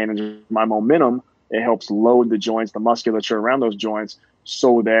manage my momentum, it helps load the joints, the musculature around those joints,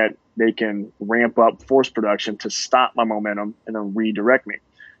 so that they can ramp up force production to stop my momentum and then redirect me.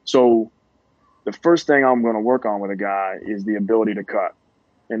 So the first thing I'm going to work on with a guy is the ability to cut,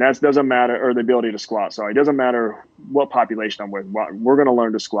 and that doesn't matter, or the ability to squat. Sorry, it doesn't matter what population I'm with. We're going to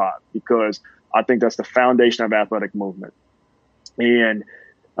learn to squat because I think that's the foundation of athletic movement. And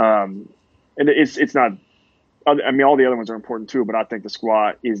it's not, I mean, all the other ones are important too, but I think the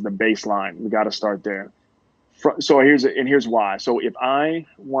squat is the baseline. We got to start there. So here's why. So if I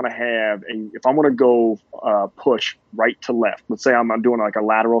want to go push right to left, let's say I'm doing like a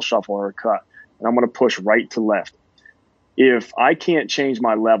lateral shuffle or a cut, and I'm going to push right to left. If I can't change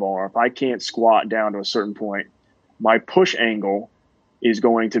my level, or if I can't squat down to a certain point, my push angle is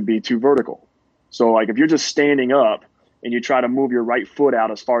going to be too vertical. So like if you're just standing up and you try to move your right foot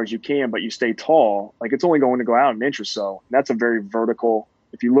out as far as you can, but you stay tall, like it's only going to go out an inch or so. And that's a very vertical.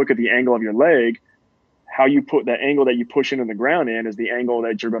 If you look at the angle of your leg, how you put that angle that you push into the ground in is the angle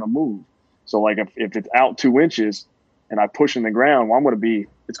that you're going to move. So like if it's out 2 inches and I push in the ground, well,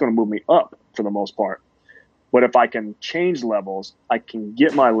 it's going to move me up for the most part. But if I can change levels, I can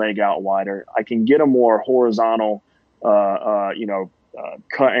get my leg out wider. I can get a more horizontal, cut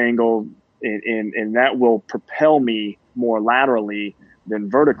angle, and that will propel me more laterally than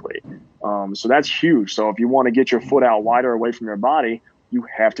vertically. So that's huge. So if you want to get your foot out wider away from your body, you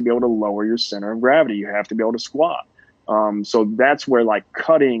have to be able to lower your center of gravity. You have to be able to squat. So that's where like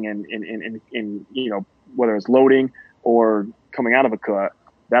cutting and whether it's loading or coming out of a cut,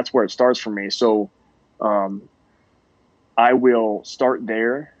 that's where it starts for me. So I will start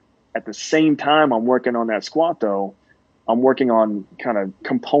there. At the same time I'm working on that squat though, I'm working on kind of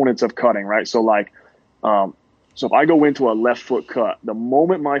components of cutting, right? So like, so if I go into a left foot cut, the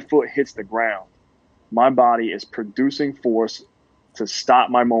moment my foot hits the ground, my body is producing force to stop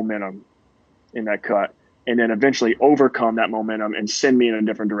my momentum in that cut, and then eventually overcome that momentum and send me in a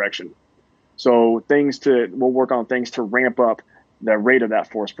different direction. So we'll work on things to ramp up the rate of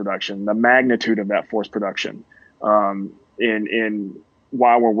that force production, the magnitude of that force production, in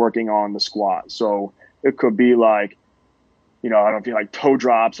while we're working on the squat. So it could be like, I don't know if you like toe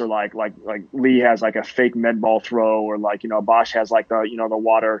drops, or like Lee has like a fake med ball throw, or like, Bosch has like the, the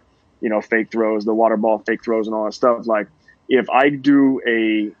water, fake throws, the water ball fake throws and all that stuff. Like if I want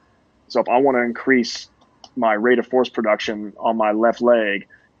to increase my rate of force production on my left leg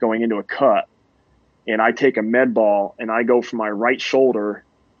going into a cut, and I take a med ball and I go from my right shoulder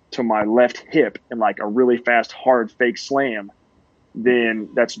to my left hip in like a really fast, hard fake slam, then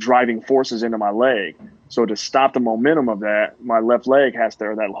that's driving forces into my leg. So to stop the momentum of that, my left leg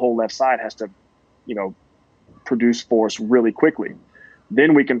that whole left side has to, produce force really quickly.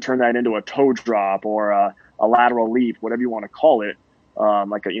 Then we can turn that into a toe drop or a lateral leap, whatever you want to call it,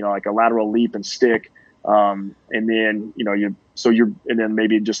 like a lateral leap and stick. And then, and then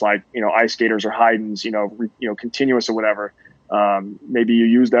maybe just like, ice skaters or Haydns, continuous or whatever. Maybe you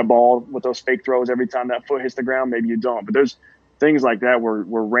use that ball with those fake throws every time that foot hits the ground. Maybe you don't, but there's things like that. We're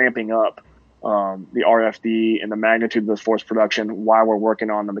ramping up, the RFD and the magnitude of the force production while we're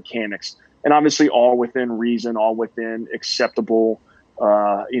working on the mechanics, and obviously all within reason, all within acceptable,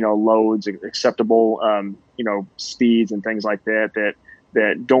 loads, acceptable, speeds and things like that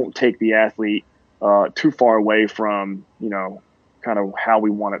don't take the athlete too far away from, kind of how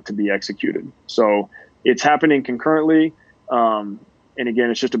we want it to be executed. So it's happening concurrently. And again,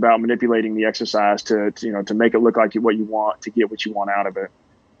 it's just about manipulating the exercise to make it look like what you want, to get what you want out of it.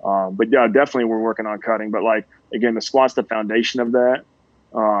 But yeah, definitely we're working on cutting, but like, again, the squat's the foundation of that.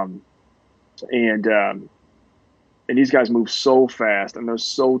 And these guys move so fast and they're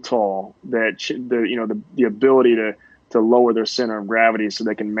so tall that the ability to lower their center of gravity so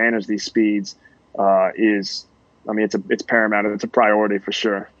they can manage these speeds it's paramount. It's a priority for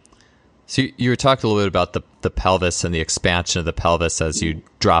sure. So you were talking a little bit about the pelvis and the expansion of the pelvis as you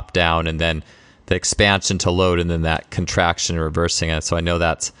drop down, and then the expansion to load, and then that contraction reversing it. So I know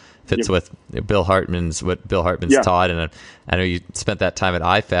that fits with what Bill Hartman's taught, and I know you spent that time at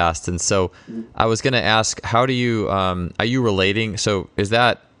iFast. And so I was going to ask, how do you are you relating? So is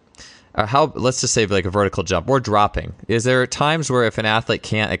that let's just say like a vertical jump or dropping? Is there times where if an athlete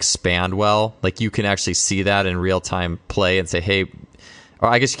can't expand well, like you can actually see that in real time play and say, hey, or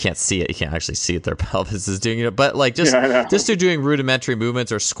I guess you can't see it. You can't actually see it. Their pelvis is doing it, but like just through doing rudimentary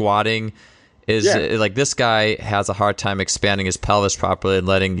movements or squatting, like this guy has a hard time expanding his pelvis properly and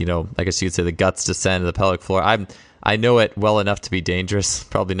letting, I guess you could say, the guts descend to the pelvic floor. I know it well enough to be dangerous.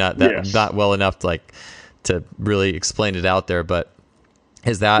 Probably not not well enough to really explain it out there. But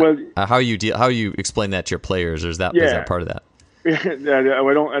is that how you explain that to your players, or is that part of that?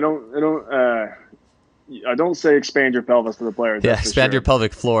 I don't say expand your pelvis to the players. Yeah, expand your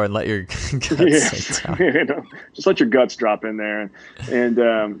pelvic floor and let your guts down. Just let your guts drop in there.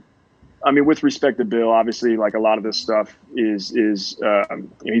 And with respect to Bill, obviously, like a lot of this stuff is he's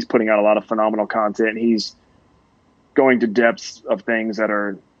putting out a lot of phenomenal content. And he's going to depths of things that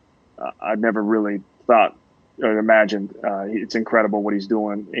are I've never really thought or imagined. It's incredible what he's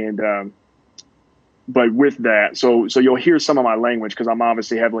doing. And but with that, so you'll hear some of my language because I'm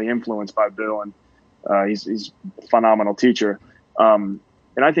obviously heavily influenced by Bill, and he's a phenomenal teacher. And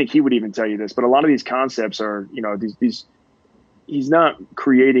I think he would even tell you this, but a lot of these concepts are, these he's not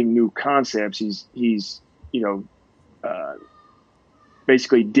creating new concepts. He's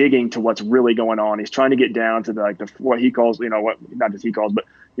basically digging to what's really going on. He's trying to get down to what he calls, not just he calls, but,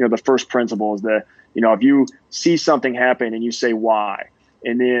 the first principles that, if you see something happen and you say why,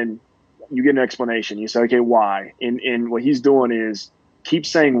 and then you get an explanation, you say, okay, why? And what he's doing is keep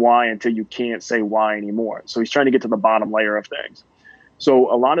saying why until you can't say why anymore. So he's trying to get to the bottom layer of things.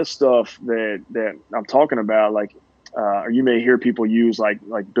 So a lot of stuff that I'm talking about, like, or you may hear people use like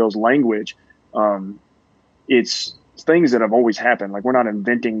Bill's language. It's things that have always happened. Like, we're not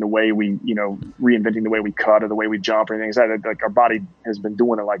inventing the way we, reinventing the way we cut or the way we jump or anything like that. Like, our body has been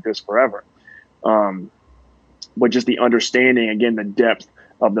doing it like this forever. But just the understanding, again, the depth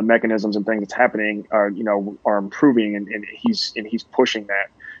of the mechanisms and things that's happening are improving, and he's pushing that,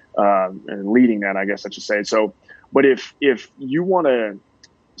 and leading that, I guess I should say. So, but if you want to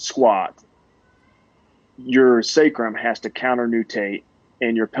squat, your sacrum has to counter-nutate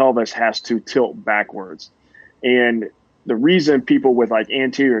and your pelvis has to tilt backwards. And the reason people with like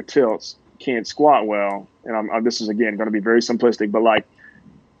anterior tilts can't squat well, and this is again going to be very simplistic, but like,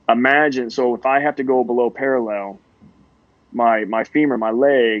 imagine, so if I have to go below parallel, my femur, my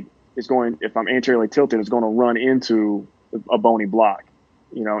leg is going, if I'm anteriorly tilted, is going to run into a bony block,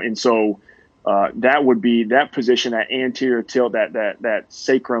 and so that would be that position, that anterior tilt, that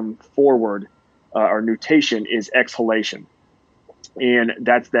sacrum forward, or nutation is exhalation. And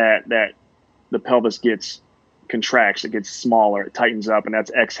that's that the pelvis contracts, it gets smaller, it tightens up, and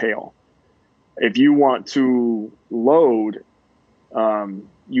that's exhale. If you want to load,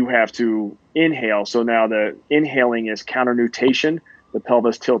 you have to inhale. So now the inhaling is counter nutation. The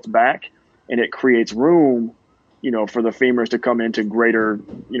pelvis tilts back, and it creates room, for the femurs to come into greater,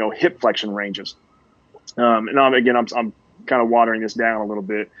 hip flexion ranges. And I'm kind of watering this down a little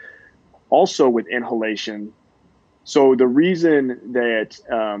bit. Also with inhalation, so the reason that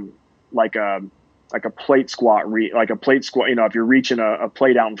like a plate squat, if you're reaching a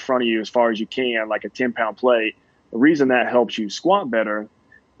plate out in front of you as far as you can, like a 10-pound plate, the reason that helps you squat better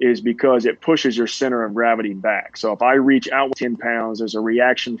is because it pushes your center of gravity back. So if I reach out with 10 pounds, there's a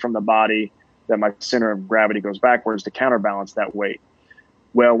reaction from the body that my center of gravity goes backwards to counterbalance that weight.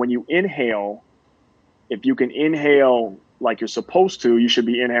 Well, when you inhale, if you can inhale like you're supposed to, you should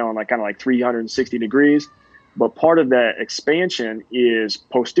be inhaling like 360 degrees. But part of that expansion is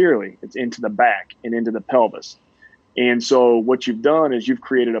posteriorly. It's into the back and into the pelvis. And so what you've done is you've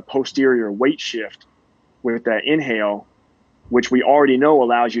created a posterior weight shift with that inhale, which we already know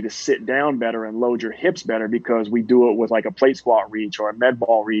allows you to sit down better and load your hips better, because we do it with like a plate squat reach or a med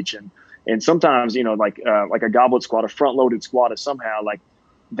ball reach. And sometimes, like a goblet squat, a front loaded squat is somehow like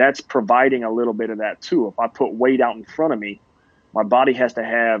that's providing a little bit of that too. If I put weight out in front of me, my body has to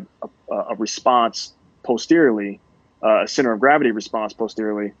have a response posteriorly, a center of gravity response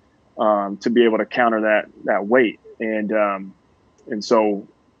posteriorly, to be able to counter that weight. And so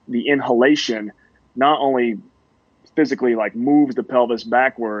the inhalation not only physically like moves the pelvis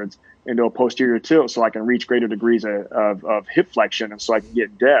backwards into a posterior tilt so I can reach greater degrees of hip flexion and so I can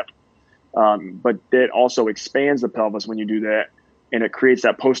get depth, but it also expands the pelvis when you do that, and it creates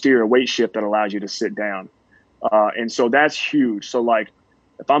that posterior weight shift that allows you to sit down. And so that's huge. So like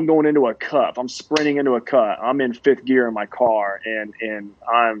if I'm going into a cut, if I'm sprinting into a cut, I'm in fifth gear in my car and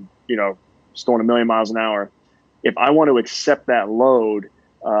I'm, just going a million miles an hour. If I want to accept that load,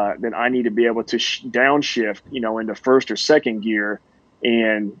 then I need to be able to downshift, into first or second gear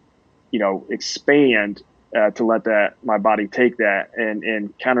and, expand to let my body take that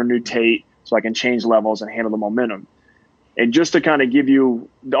and counter nutate so I can change levels and handle the momentum. And just to kind of give you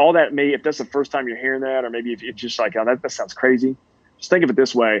all that, if that's the first time you're hearing that, or maybe if it's just like, oh, that sounds crazy, just think of it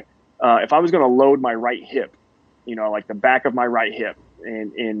this way. If I was going to load my right hip, like the back of my right hip,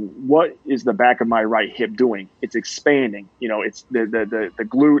 and what is the back of my right hip doing? It's expanding. It's the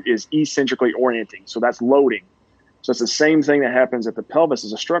glute is eccentrically orienting. So that's loading. So it's the same thing that happens at the pelvis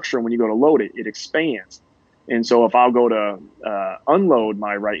as a structure. When you go to load it, it expands. And so if I'll go to unload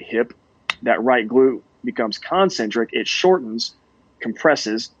my right hip, that right glute becomes concentric. It shortens,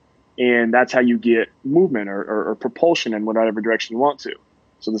 compresses, and that's how you get movement or propulsion in whatever direction you want to.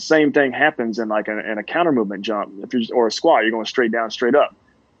 So the same thing happens in like in a counter movement jump. Or a squat, you're going straight down, straight up.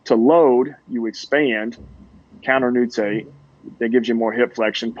 To load, you expand, counter nutate. That gives you more hip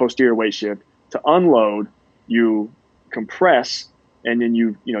flexion, posterior weight shift. To unload, you compress, and then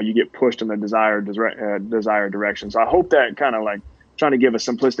you get pushed in the desired direction. So I hope that kind of like trying to give a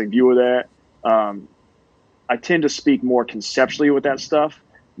simplistic view of that. I tend to speak more conceptually with that stuff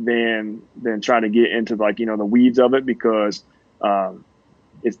than try to get into like the weeds of it, because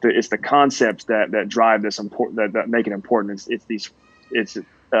it's the concepts that drive this important, that make it important.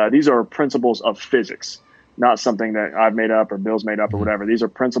 These are principles of physics, not something that I've made up or Bill's made up or whatever. These are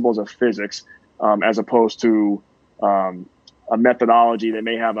principles of physics, as opposed to a methodology that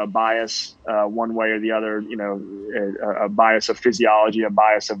may have a bias one way or the other, a bias of physiology, a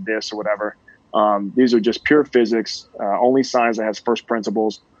bias of this or whatever. These are just pure physics, only science that has first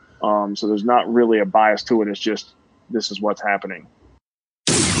principles. So there's not really a bias to it. It's just, this is what's happening.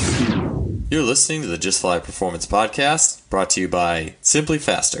 You're listening to the Just Fly Performance Podcast, brought to you by Simply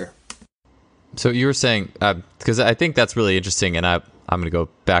Faster. So you were saying, because I think that's really interesting, and I'm going to go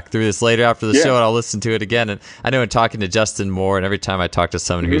back through this later after the show, and I'll listen to it again. And I know in talking to Justin Moore, and every time I talk to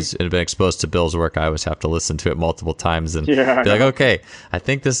someone who's been exposed to Bill's work, I always have to listen to it multiple times and be like, okay, I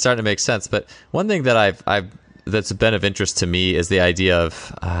think this is starting to make sense. But one thing that that's been of interest to me is the idea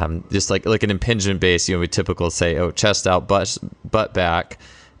of just like an impingement base. We typically say, oh, chest out, butt back,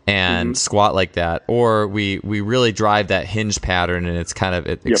 and squat like that, or we really drive that hinge pattern, and it's kind of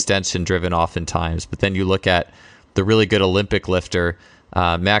extension driven oftentimes. But then you look at the really good Olympic lifter,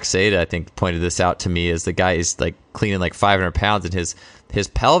 Max Ada, I think pointed this out to me, is the guy is like cleaning like 500 pounds, and his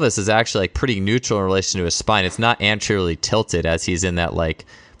pelvis is actually like pretty neutral in relation to his spine. It's not anteriorly tilted as he's in that like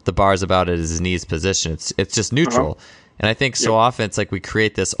the bar's about at his knees position. It's just neutral. And I think so often it's like we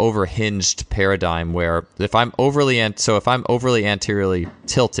create this overhinged paradigm where if I'm overly anteriorly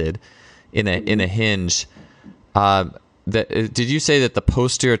tilted in a hinge, did you say that the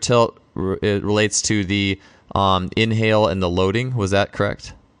posterior tilt it relates to the inhale and the loading? Was that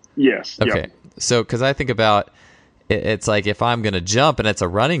correct? Yes. Okay. Yep. So, because I think about it's like if I'm going to jump and it's a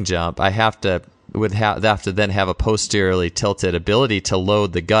running jump, I have to then have a posteriorly tilted ability to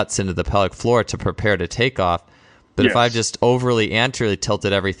load the guts into the pelvic floor to prepare to take off. But if I've just overly anteriorly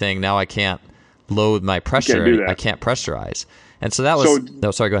tilted everything, now I can't load my pressure. I can't pressurize. And so that was. No,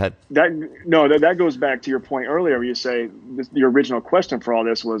 sorry. Go ahead. That goes back to your point earlier, where you say the original question for all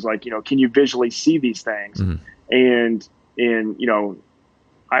this was like, can you visually see these things? Mm-hmm. And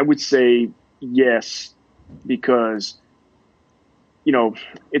I would say yes, because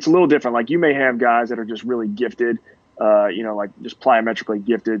it's a little different. Like you may have guys that are just really gifted, like just plyometrically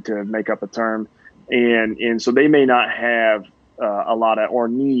gifted, to make up a term, and so they may not have a lot of, or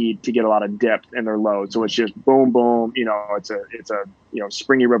need to get a lot of depth in their load. So it's just boom, boom. It's a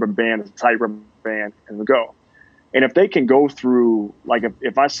springy rubber band, it's a tight rubber band, and we go. And if they can go through, like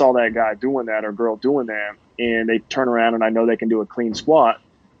if I saw that guy doing that or girl doing that, and they turn around and I know they can do a clean squat,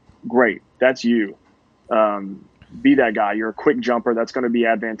 great, that's you. Be that guy. You're a quick jumper. That's going to be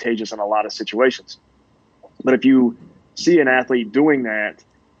advantageous in a lot of situations. But if you see an athlete doing that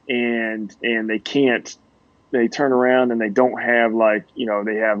and they turn around and they don't have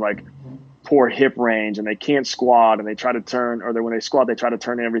they have poor hip range and they can't squat, and they try to turn, or when they squat, they try to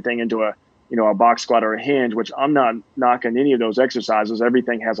turn everything into a box squat or a hinge, which I'm not knocking any of those exercises.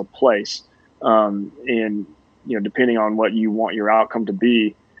 Everything has a place. And depending on what you want your outcome to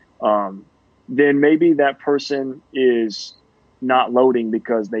be, then maybe that person is not loading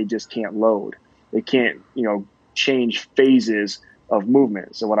because they just can't load. They can't, change phases of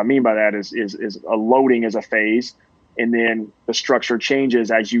movement. So what I mean by that is a loading is a phase, and then the structure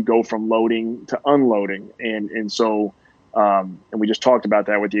changes as you go from loading to unloading. And so we just talked about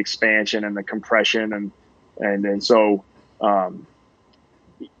that with the expansion and the compression, and so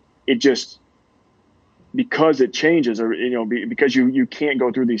it just, because it changes, or because you can't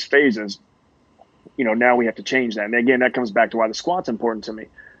go through these phases, now we have to change that. And again, that comes back to why the squat's important to me,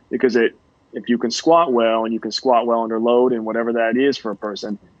 because if you can squat well, and you can squat well under load, and whatever that is for a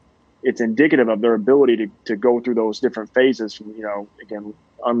person, it's indicative of their ability to go through those different phases from, again,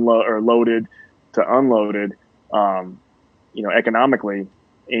 loaded to unloaded, economically.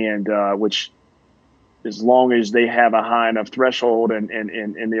 And which, as long as they have a high enough threshold and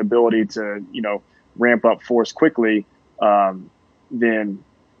the ability to, ramp up force quickly, then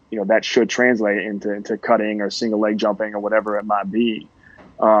that should translate into cutting or single leg jumping or whatever it might be.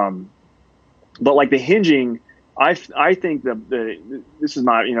 But like the hinging, I think this is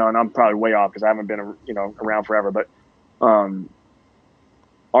my, and I'm probably way off because I haven't been, around forever, but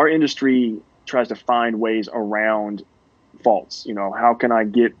our industry tries to find ways around faults. How can I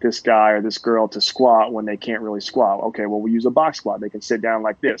get this guy or this girl to squat when they can't really squat? Okay, well, we use a box squat. They can sit down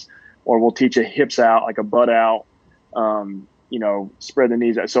like this, or we'll teach a hips out, like a butt out, spread the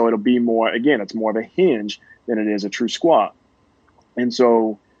knees out. So it'll be more, again, it's more of a hinge than it is a true squat. And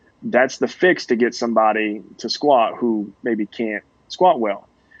so that's the fix to get somebody to squat who maybe can't squat well.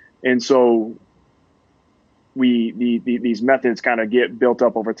 And so these methods kind of get built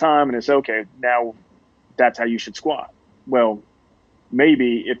up over time, and it's okay, now that's how you should squat. Well,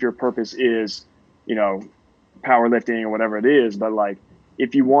 maybe if your purpose is, powerlifting or whatever it is, but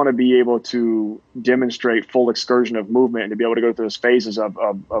if you want to be able to demonstrate full excursion of movement and to be able to go through those phases of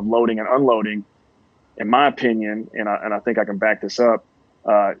loading and unloading, in my opinion, and I think I can back this up,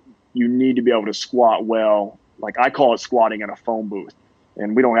 you need to be able to squat well. Like I call it squatting in a phone booth,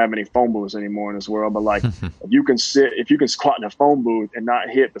 and we don't have any phone booths anymore in this world. But if you can squat in a phone booth and not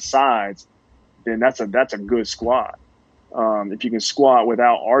hit the sides, then that's a good squat. If you can squat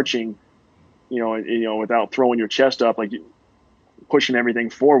without arching, without throwing your chest up, pushing everything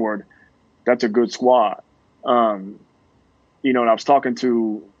forward, that's a good squat. And I was talking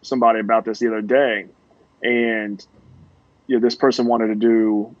to somebody about this the other day, and this person wanted to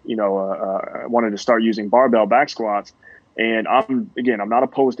do, wanted to start using barbell back squats. And I'm not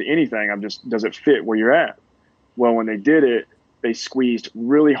opposed to anything. Does it fit where you're at? Well, when they did it, they squeezed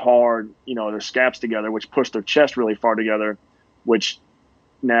really hard, their scaps together, which pushed their chest really far together, which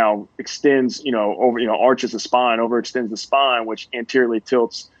now extends, arches the spine, overextends the spine, which anteriorly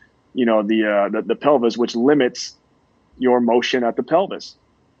tilts, the pelvis, which limits your motion at the pelvis.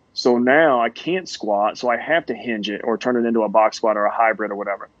 So now I can't squat, so I have to hinge it or turn it into a box squat or a hybrid or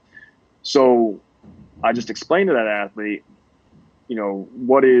whatever. So I just explained to that athlete,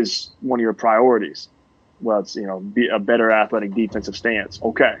 what is one of your priorities? Well, it's, be a better athletic defensive stance.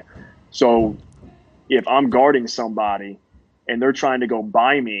 Okay. So if I'm guarding somebody and they're trying to go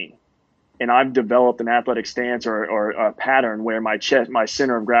by me, and I've developed an athletic stance or a pattern where my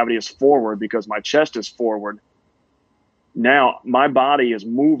center of gravity is forward because my chest is forward. Now my body is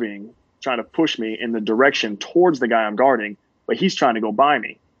moving, trying to push me in the direction towards the guy I'm guarding, but he's trying to go by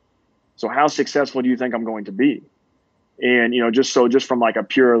me. So how successful do you think I'm going to be? And, just from like a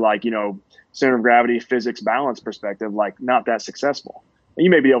pure, like, center of gravity, physics, balance perspective, like not that successful. And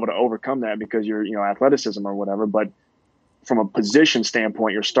you may be able to overcome that because you're, athleticism or whatever, but from a position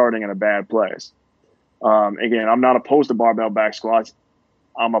standpoint, you're starting in a bad place. Again, I'm not opposed to barbell back squats.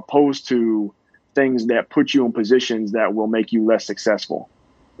 I'm opposed to things that put you in positions that will make you less successful.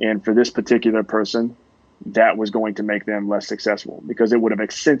 And for this particular person, that was going to make them less successful because it would have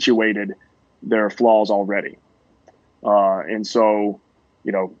accentuated their flaws already. And so,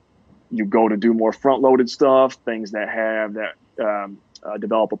 you go to do more front loaded stuff, things that have that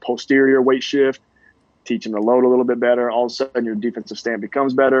develop a posterior weight shift, teach them to load a little bit better. All of a sudden your defensive stand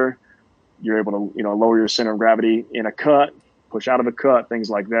becomes better. You're able to, lower your center of gravity in a cut, push out of a cut, things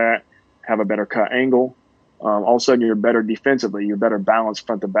like that, have a better cut angle. All of a sudden you're better defensively, you're better balanced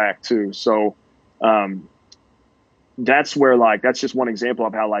front to back too. So, that's where that's just one example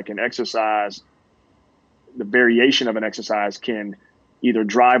of how an exercise, the variation of an exercise can either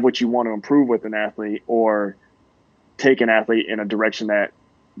drive what you want to improve with an athlete or take an athlete in a direction that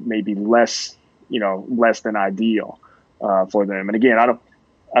may be less than ideal for them. And again,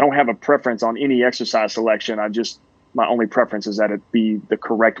 I don't have a preference on any exercise selection. My only preference is that it be the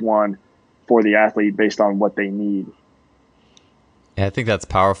correct one for the athlete based on what they need. Yeah, I think that's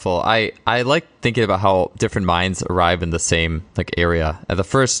powerful. I like thinking about how different minds arrive in the same area. At the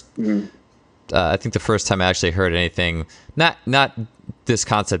first, I think the first time I actually heard anything, not this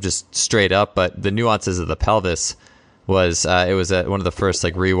concept just straight up, but the nuances of the pelvis was it was at one of the first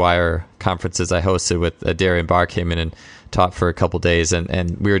Rewire conferences I hosted with Darian Barr came in and taught for a couple days,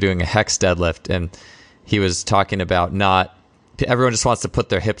 and we were doing a hex deadlift, and he was talking about not everyone just wants to put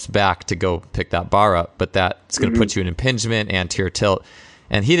their hips back to go pick that bar up, but that's going to put you in impingement, anterior tilt,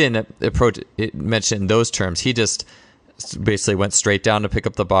 and he didn't approach it mention those terms. He just basically went straight down to pick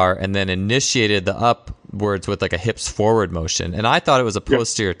up the bar and then initiated the upwards with a hips forward motion. And I thought it was a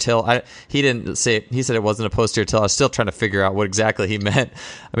posterior tilt. He didn't say it. He said it wasn't a posterior tilt. I was still trying to figure out what exactly he meant.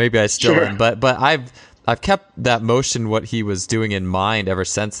 Maybe I still am, but I've kept that motion, what he was doing, in mind ever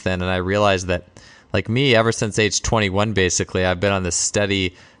since then. And I realized that me, ever since age 21, basically, I've been on this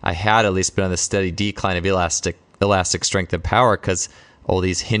steady, I had at least been on this steady decline of elastic strength and power because all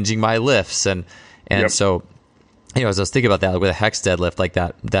these hinging my lifts. And so, as I was thinking about that, with a hex deadlift,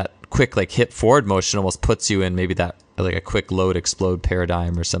 that quick, hip forward motion almost puts you in maybe that, a quick load explode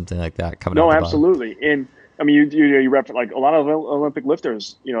paradigm or something like that coming out the absolutely. bottom. And I mean, you reference a lot of Olympic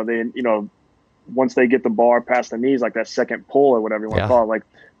lifters, they, once they get the bar past the knees, that second pull or whatever you want to call it,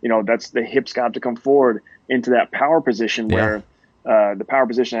 that's the hips got to come forward into that power position where the power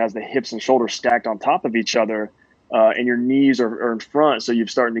position has the hips and shoulders stacked on top of each other, and your knees are in front. So you're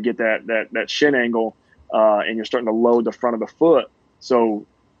starting to get that shin angle, and you're starting to load the front of the foot. So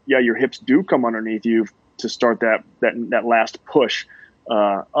your hips do come underneath you to start that last push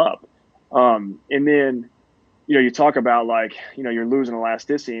up. And then, you talk about you're losing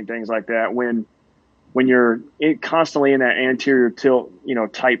elasticity and things like that when you're constantly in that anterior tilt,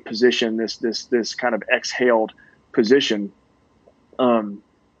 type position, this kind of exhaled position,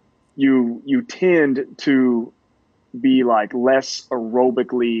 you tend to be less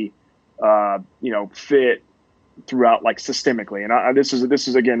aerobically, fit throughout systemically. And this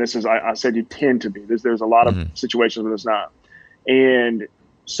is I said you tend to be. There's a lot of situations where it's not, and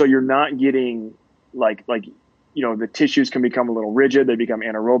so you're not getting the tissues can become a little rigid, they become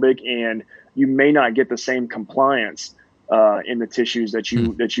anaerobic, and you may not get the same compliance in the tissues that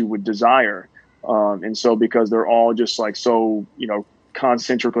you would desire. And so because they're all just so,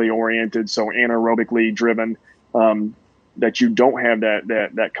 concentrically oriented, so anaerobically driven, that you don't have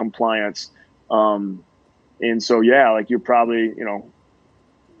that compliance. And so, you're probably,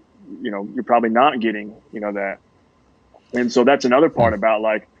 you're probably not getting, that. And so that's another part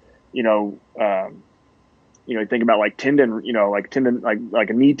about you think about tendon, tendon, like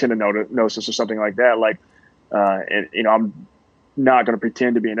a knee tendinosis or something like that. And I'm not going to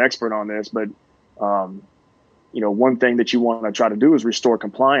pretend to be an expert on this, but one thing that you want to try to do is restore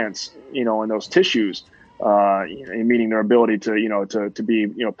compliance, in those tissues, meaning their ability to to be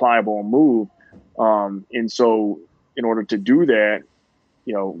pliable and move. And so, in order to do that,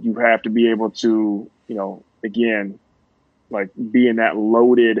 you have to be able to, again, be in that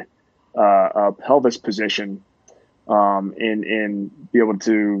loaded pelvis position, and be able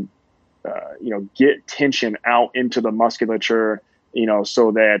to, get tension out into the musculature,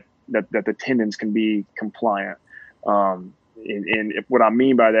 so that the tendons can be compliant. And what I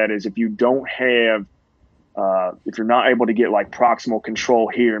mean by that is if you don't have, if you're not able to get like proximal control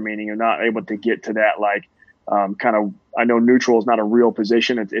here, meaning you're not able to get to that, like, kind of, I know neutral is not a real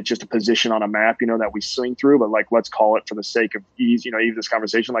position. It's just a position on a map, that we swing through, but like, let's call it for the sake of ease, even this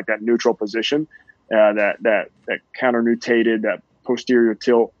conversation, like that neutral position, that counter nutated, that posterior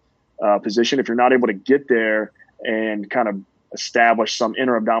tilt, position. If you're not able to get there and kind of establish some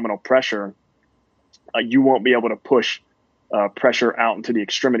inner abdominal pressure, you won't be able to push pressure out into the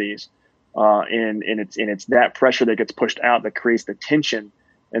extremities. And it's that pressure that gets pushed out that creates the tension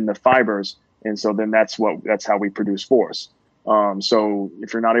in the fibers. And so then that's how we produce force. So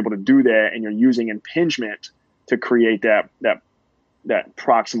if you're not able to do that and you're using impingement to create that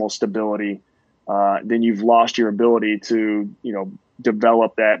proximal stability, then you've lost your ability to,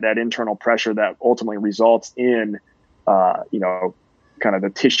 develop that internal pressure that ultimately results in, kind of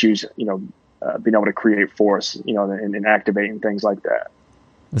the tissues, being able to create force, and activating things like that.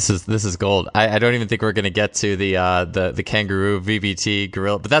 This is gold. I don't even think we're going to get to the kangaroo, VBT,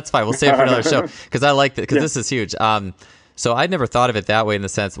 gorilla, but that's fine. We'll save it for another show because I like that, because this is huge. So I'd never thought of it that way, in the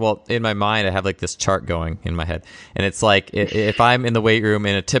sense, well, in my mind, I have like this chart going in my head, and it's like if I'm in the weight room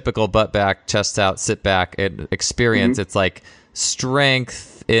in a typical butt back, chest out, sit back experience, it's like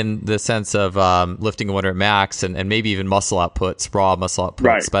strength in the sense of lifting a 1 at max, and maybe even muscle outputs, raw muscle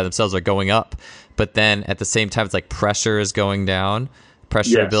outputs by themselves are going up. But then at the same time, it's like pressure is going down,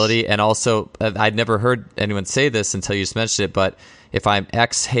 pressure ability. And also, I'd never heard anyone say this until you just mentioned it, but if I'm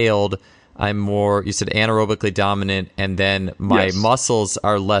exhaled, I'm more, you said, anaerobically dominant, and then my muscles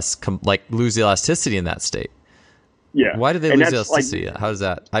are less, lose the elasticity in that state. Yeah. Why do they lose elasticity? How does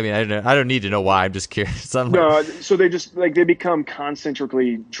that? I mean, I don't need to know why. I'm just curious. So they just they become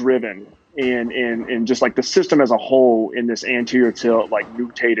concentrically driven, and just like the system as a whole in this anterior tilt, like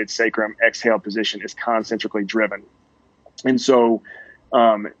nutated sacrum exhale position, is concentrically driven. And so,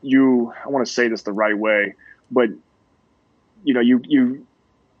 I want to say this the right way, but you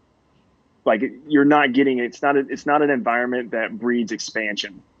like, you're not getting, it's not an environment that breeds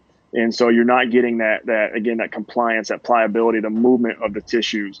expansion. And so you're not getting that compliance, that pliability, the movement of the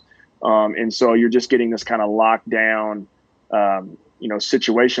tissues. And so you're just getting this kind of locked down,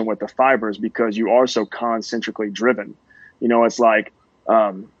 situation with the fibers, because you are so concentrically driven. It's like,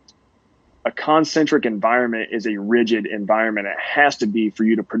 a concentric environment is a rigid environment. It has to be for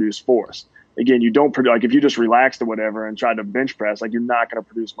you to produce force. Again, you don't produce, like if you just relaxed or whatever and tried to bench press, like you're not going to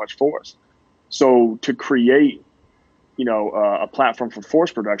produce much force. So to create, a platform for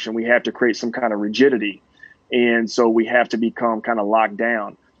force production, we have to create some kind of rigidity. And so we have to become kind of locked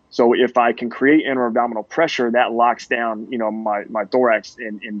down. So if I can create inner abdominal pressure, that locks down, my thorax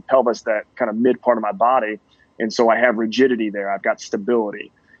and pelvis, that kind of mid part of my body. And so I have rigidity there. I've got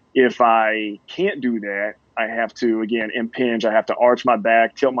stability. If I can't do that, I have to, again, impinge. I have to arch my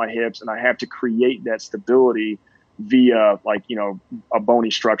back, tilt my hips, and I have to create that stability via, like, a bony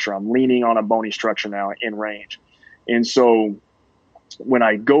structure. I'm leaning on a bony structure now in range. And so when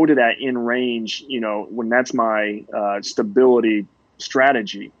I go to that in range, when that's my stability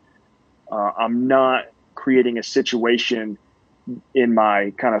strategy, I'm not creating a situation in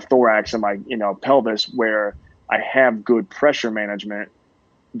my kind of thorax and my, pelvis where I have good pressure management.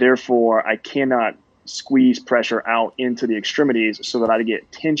 Therefore, I cannot squeeze pressure out into the extremities so that I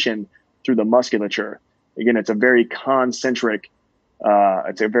get tension through the musculature. Again, it's a very concentric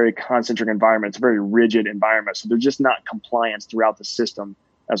environment. It's a very rigid environment. So there's just not compliance throughout the system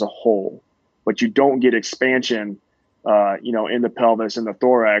as a whole. But you don't get expansion, in the pelvis and the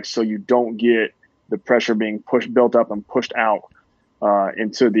thorax. So you don't get the pressure being built up and pushed out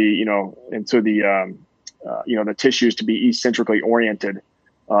into the tissues to be eccentrically oriented.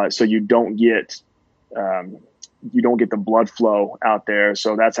 So you don't get the blood flow out there.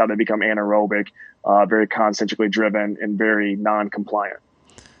 So that's how they become anaerobic, very concentrically driven, and very non-compliant.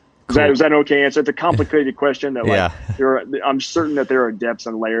 Cool. Is that an okay answer? It's a complicated question that I'm certain that there are depths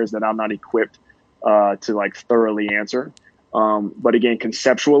and layers that I'm not equipped to like thoroughly answer. But again,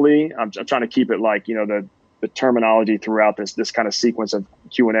 conceptually, I'm trying to keep it like, the terminology throughout this kind of sequence of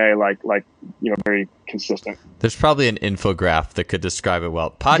Q&A, like very consistent. There's probably an infographic that could describe it well.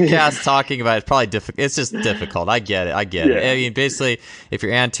 Podcast talking about it's probably difficult. It's just difficult. I get it. I mean, basically, if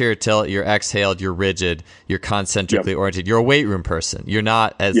you're anterior tilt, you're exhaled, you're rigid, you're concentrically oriented. You're a weight room person. You're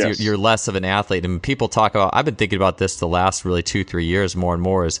not as you're less of an athlete. And people talk about. I've been thinking about this the last really 2-3 years more and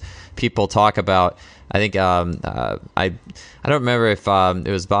more. As people talk about. I think I don't remember if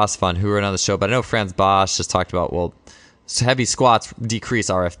it was Boss Fun who were on the show, but I know Franz Bosch just talked about heavy squats decrease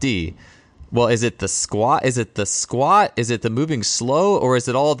RFD. Well, is it the squat? Is it the moving slow, or is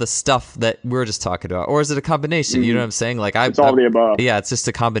it all the stuff that we're just talking about, or is it a combination? Mm-hmm. You know what I'm saying? Like it's all the above. Yeah, it's just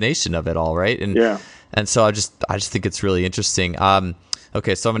a combination of it all, right? And so I just think it's really interesting.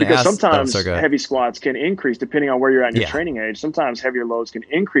 Okay, so I'm going to ask. Sometimes heavy squats can increase depending on where you're at in your training age. Sometimes heavier loads can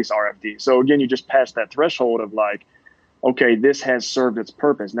increase RFD. So again, you just pass that threshold of like, okay, this has served its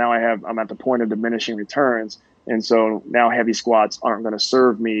purpose. Now I'm at the point of diminishing returns. And so now heavy squats aren't going to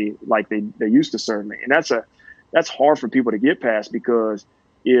serve me like they used to serve me. And that's hard for people to get past, because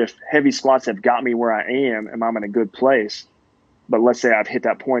if heavy squats have got me where I am and I'm in a good place, but let's say I've hit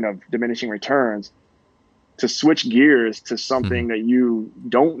that point of diminishing returns, to switch gears to something that you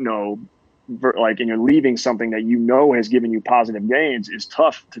don't know, like, and you're leaving something that you know has given you positive gains, is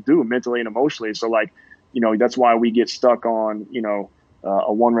tough to do mentally and emotionally. So like, that's why we get stuck on,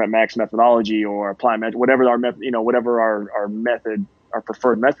 a 1 rep max methodology or apply whatever our method, whatever our method, our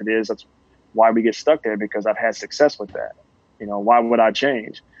preferred method is. That's why we get stuck there, because I've had success with that. Why would I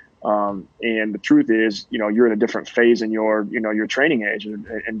change? And the truth is, you're in a different phase in your training age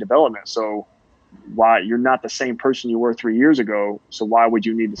and development. So why you're not the same person you were 3 years ago. So why would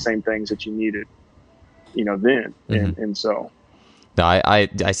you need the same things that you needed, then? And so. No,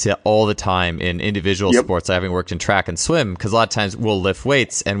 I see that all the time in individual sports. I haven't worked in track and swim, because a lot of times we'll lift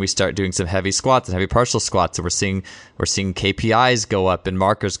weights and we start doing some heavy squats and heavy partial squats, and we're seeing KPIs go up and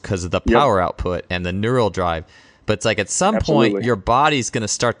markers because of the power output and the neural drive. But it's like at some point your body's going to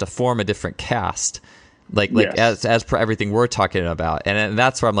start to form a different cast, like as per everything we're talking about, and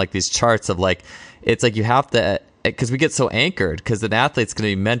that's where I'm like, these charts of like, it's like you have to. Because we get so anchored, because an athlete's going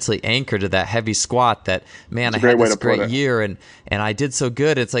to be mentally anchored to that heavy squat that, man, I had this great year and I did so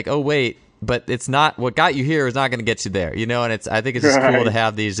good. It's like, oh, wait, but it's not what got you here is not going to get you there, and I think it's just cool to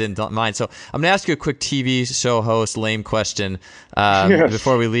have these in mind. So I'm going to ask you a quick TV show host lame question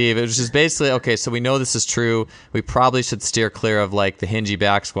before we leave. It was just basically, okay, so we know this is true. We probably should steer clear of like the hingy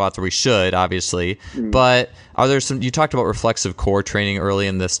back squats, or we should, obviously. But are there you talked about reflexive core training early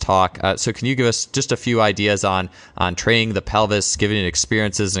in this talk. So can you give us just a few ideas on training the pelvis, giving it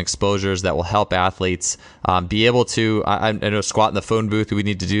experiences and exposures that will help athletes be able to, I know squat in the phone booth, we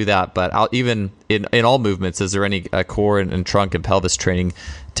need to do that, but even in all movements, is there any core and trunk and pelvis training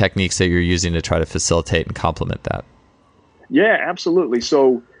techniques that you're using to try to facilitate and complement that? Yeah, absolutely.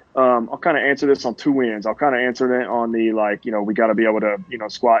 So I'll kind of answer this on two ends. I'll kind of answer it on the, like, we got to be able to,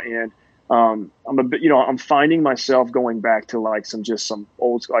 squat in. I'm a bit, I'm finding myself going back to like some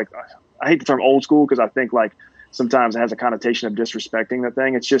old, like, I hate the term old school, because I think like sometimes it has a connotation of disrespecting the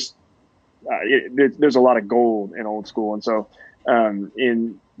thing. It's just, there's a lot of gold in old school. And so,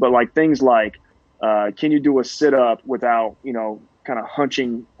 but like things like, can you do a sit up without, kind of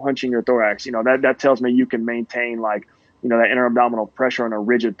hunching your thorax? That tells me you can maintain like, that inner abdominal pressure on a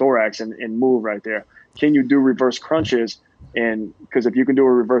rigid thorax and move right there. Can you do reverse crunches? And because if you can do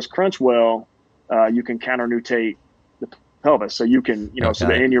a reverse crunch well, you can counter nutate the pelvis. So you can,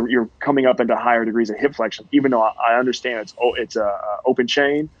 and you're coming up into higher degrees of hip flexion, even though I understand it's a open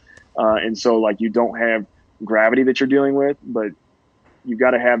chain. And so like you don't have gravity that you're dealing with, but you've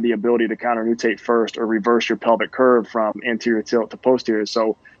got to have the ability to counter nutate first or reverse your pelvic curve from anterior tilt to posterior.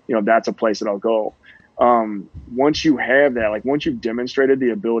 So, that's a place that I'll go. Once you have that, like once you've demonstrated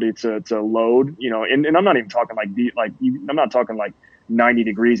the ability to load, and I'm not even talking I'm not talking like 90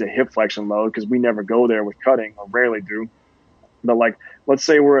 degrees of hip flexion load, because we never go there with cutting, or rarely do. But like, let's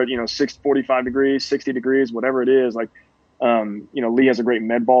say we're at, 45 degrees, 60 degrees, whatever it is, like, Lee has a great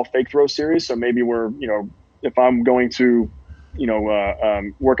med ball fake throw series. So maybe we're, if I'm going to,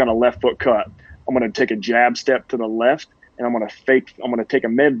 work on a left foot cut, I'm going to take a jab step to the left, and I'm going to take a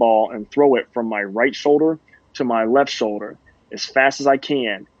med ball and throw it from my right shoulder to my left shoulder as fast as I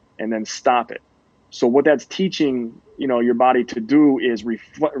can, and then stop it. So what that's teaching, your body to do is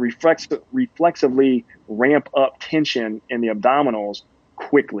reflexively ramp up tension in the abdominals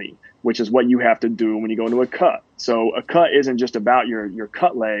quickly, which is what you have to do when you go into a cut. So a cut isn't just about your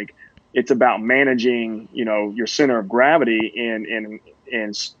cut leg. It's about managing, your center of gravity and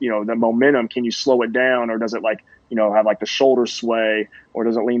the momentum. Can you slow it down, or does it have like the shoulder sway, or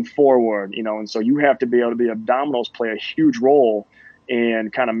does it lean forward? And so you have to be able to, the abdominals play a huge role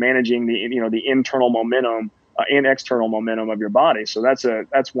and kind of managing the internal momentum and external momentum of your body. So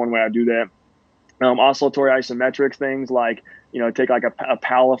that's one way I do that. Oscillatory isometric things like, take like a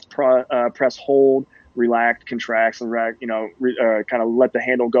powerlift press hold, relax, contracts, and kind of let the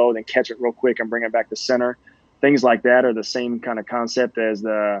handle go, then catch it real quick and bring it back to center. Things like that are the same kind of concept as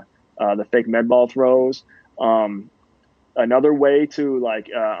the fake med ball throws. Another way to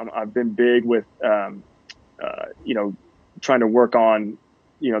I've been big with trying to work on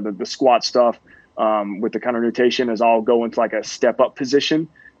the squat stuff with the counter nutation is I'll go into like a step up position.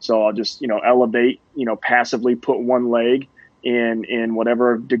 So I'll just elevate, passively put one leg in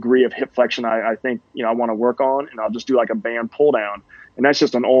whatever degree of hip flexion I think I want to work on, and I'll just do like a band pull down. And that's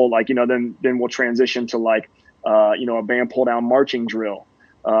just an old then we'll transition to a band pull down marching drill,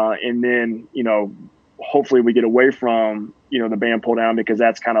 and then hopefully we get away from the band pull down, because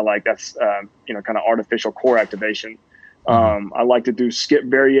that's kind of artificial core activation. I like to do skip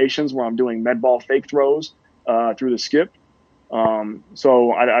variations where I'm doing med ball fake throws through the skip.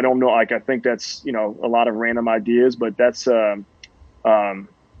 So I don't know, I think that's, a lot of random ideas, but that's kind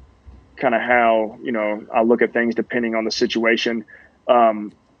of how, I look at things depending on the situation.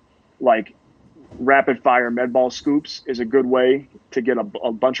 Like rapid fire med ball scoops is a good way to get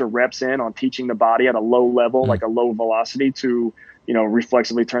a bunch of reps in on teaching the body at a low level, like a low velocity, to,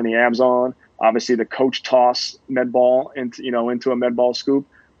 reflexively turn the abs on. Obviously the coach toss med ball into a med ball scoop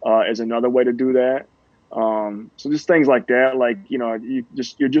is another way to do that. So just things like that,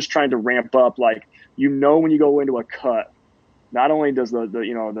 you're just trying to ramp up, when you go into a cut, not only does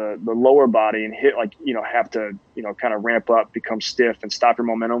the lower body and hit have to kind of ramp up, become stiff, and stop your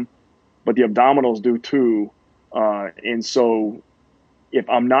momentum, but the abdominals do too. And so if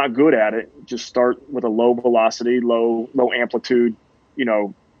I'm not good at it, just start with a low velocity, low amplitude,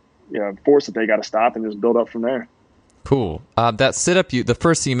 force that they got to stop, and just build up from there. Cool. That sit up, the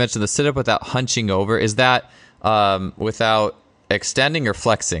first thing you mentioned, the sit up without hunching over, is that without extending or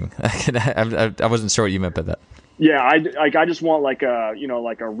flexing? I wasn't sure what you meant by that. Yeah, I just want like a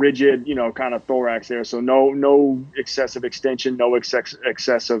rigid, kind of thorax there. So no excessive extension, no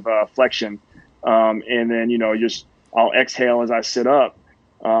excessive flexion. And then, I'll exhale as I sit up.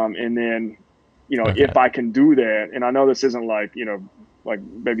 And then, okay, if I can do that, and I know this isn't like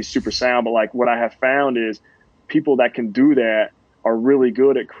maybe super sound, but what I have found is people that can do that are really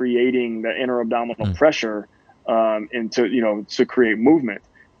good at creating the inter-abdominal pressure and to create movement.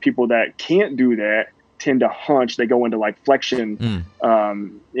 People that can't do that tend to hunch. They go into flexion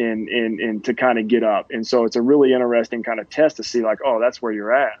and to kind of get up. And so it's a really interesting kind of test to see that's where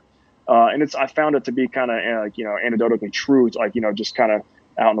you're at. And I found it to be kind of anecdotally true. It's just kind of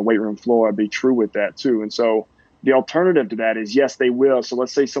out on the weight room floor, be true with that too. And so the alternative to that is, yes, they will. So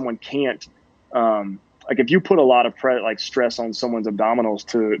let's say someone can't, if you put a lot of stress on someone's abdominals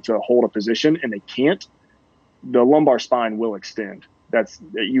to hold a position and they can't, the lumbar spine will extend.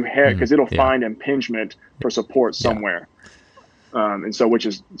 Because it'll find impingement for support somewhere. Yeah. And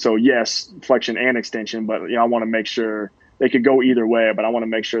so yes, flexion and extension, but I want to make sure they could go either way, but I want to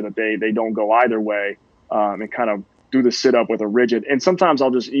make sure that they don't go either way, and kind of do the sit up with a rigid. And sometimes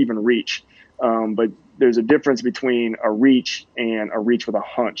I'll just even reach. But there's a difference between a reach and a reach with a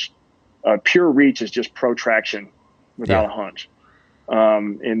hunch. Pure reach is just protraction without a hunch.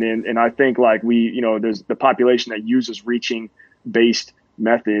 And I think there's the population that uses reaching based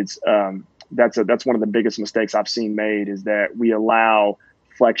methods. That's one of the biggest mistakes I've seen made, is that we allow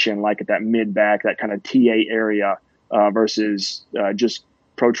flexion at that mid back, that kind of TA area, versus just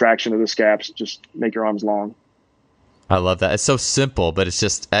protraction of the scaps. Just make your arms long. I love that. It's so simple, but it's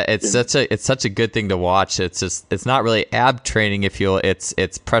just it's such a good thing to watch. It's not really ab training, if you will. It's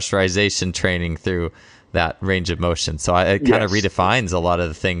pressurization training through that range of motion. So it kind of redefines a lot of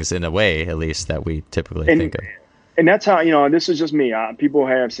the things, in a way, at least, that we typically think of. And that's how, this is just me. People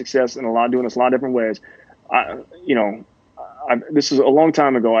have success in doing this a lot of different ways. This is a long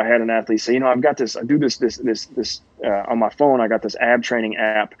time ago. I had an athlete say, I've got this, I do this on my phone. I got this ab training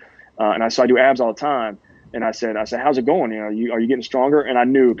app. And I do abs all the time. And I said, how's it going? Are you getting stronger? And I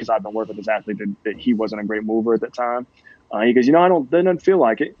knew, because I've been working with this athlete, that he wasn't a great mover at that time. He goes, that doesn't feel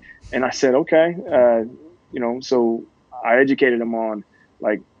like it. And I said, okay. So I educated him on,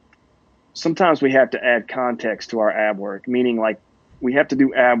 sometimes we have to add context to our ab work, meaning we have to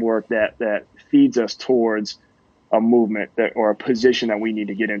do ab work that feeds us towards a movement or a position that we need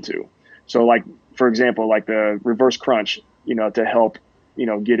to get into. So for example, the reverse crunch, to help,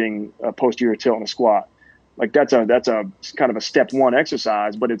 getting a posterior tilt in a squat. That's a kind of a step one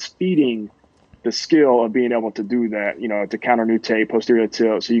exercise, but it's feeding the skill of being able to do that, to counter nutate posterior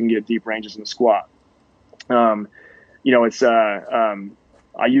tilt, so you can get deep ranges in the squat. it's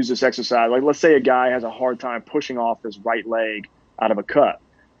I use this exercise. Like, let's say a guy has a hard time pushing off his right leg out of a cut.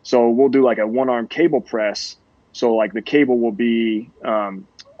 So we'll do like a one-arm cable press. So like the cable will be on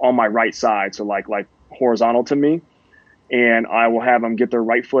my right side, so like horizontal to me, and I will have them get their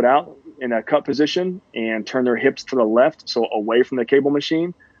right foot out in a cut position and turn their hips to the left, so away from the cable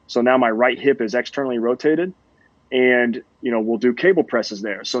machine. So now my right hip is externally rotated, and we'll do cable presses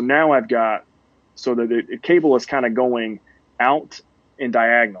there. So now I've got, so the cable is kind of going out and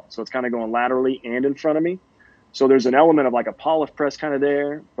diagonal, so it's kind of going laterally and in front of me. So there's an element of like a polyp press kind of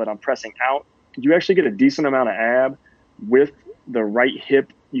there, but I'm pressing out. You actually get a decent amount of ab with the right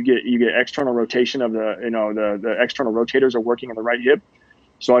hip. You get external rotation of the external rotators are working in the right hip.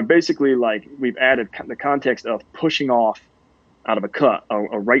 So I basically, like, we've added the context of pushing off out of a cut,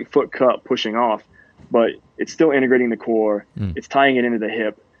 a right foot cut pushing off, but it's still integrating the core. It's tying it into the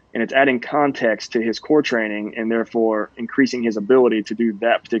hip, and it's adding context to his core training, and therefore increasing his ability to do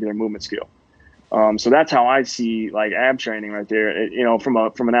that particular movement skill. So that's how I see like ab training right there. From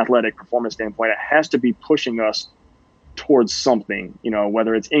an athletic performance standpoint, it has to be pushing us towards something,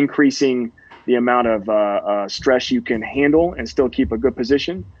 whether it's increasing the amount of stress you can handle and still keep a good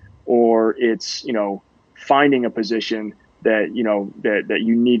position, or it's, finding a position that, that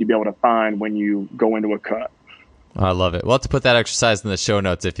you need to be able to find when you go into a cut. I love it. We'll have to put that exercise in the show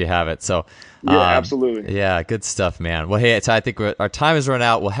notes if you have it. So, yeah, absolutely. Yeah, good stuff, man. Well, hey, I think our time has run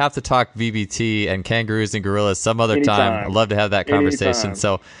out. We'll have to talk VBT and kangaroos and gorillas some other time. I'd love to have that conversation.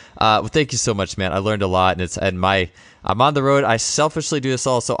 So, well, thank you so much, man. I learned a lot, and I'm on the road. I selfishly do this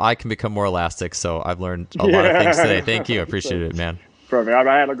all so I can become more elastic. So I've learned a lot of things today. Thank you. I appreciate it, man. Perfect.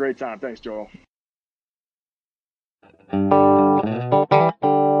 I had a great time. Thanks, Joel.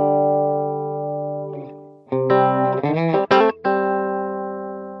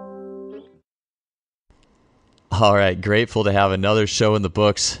 All right, grateful to have another show in the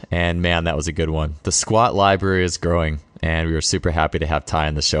books, and man, that was a good one. The squat library is growing, and we were super happy to have Ty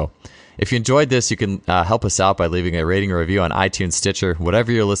on the show. If you enjoyed this, you can help us out by leaving a rating or review on iTunes, Stitcher,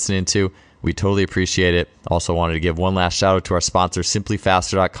 whatever you're listening to. We totally appreciate it. Also wanted to give one last shout out to our sponsor,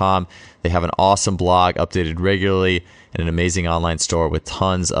 simplyfaster.com. They have an awesome blog updated regularly and an amazing online store with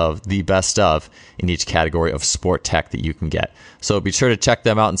tons of the best of in each category of sport tech that you can get. So be sure to check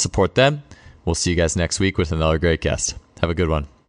them out and support them. We'll see you guys next week with another great guest. Have a good one.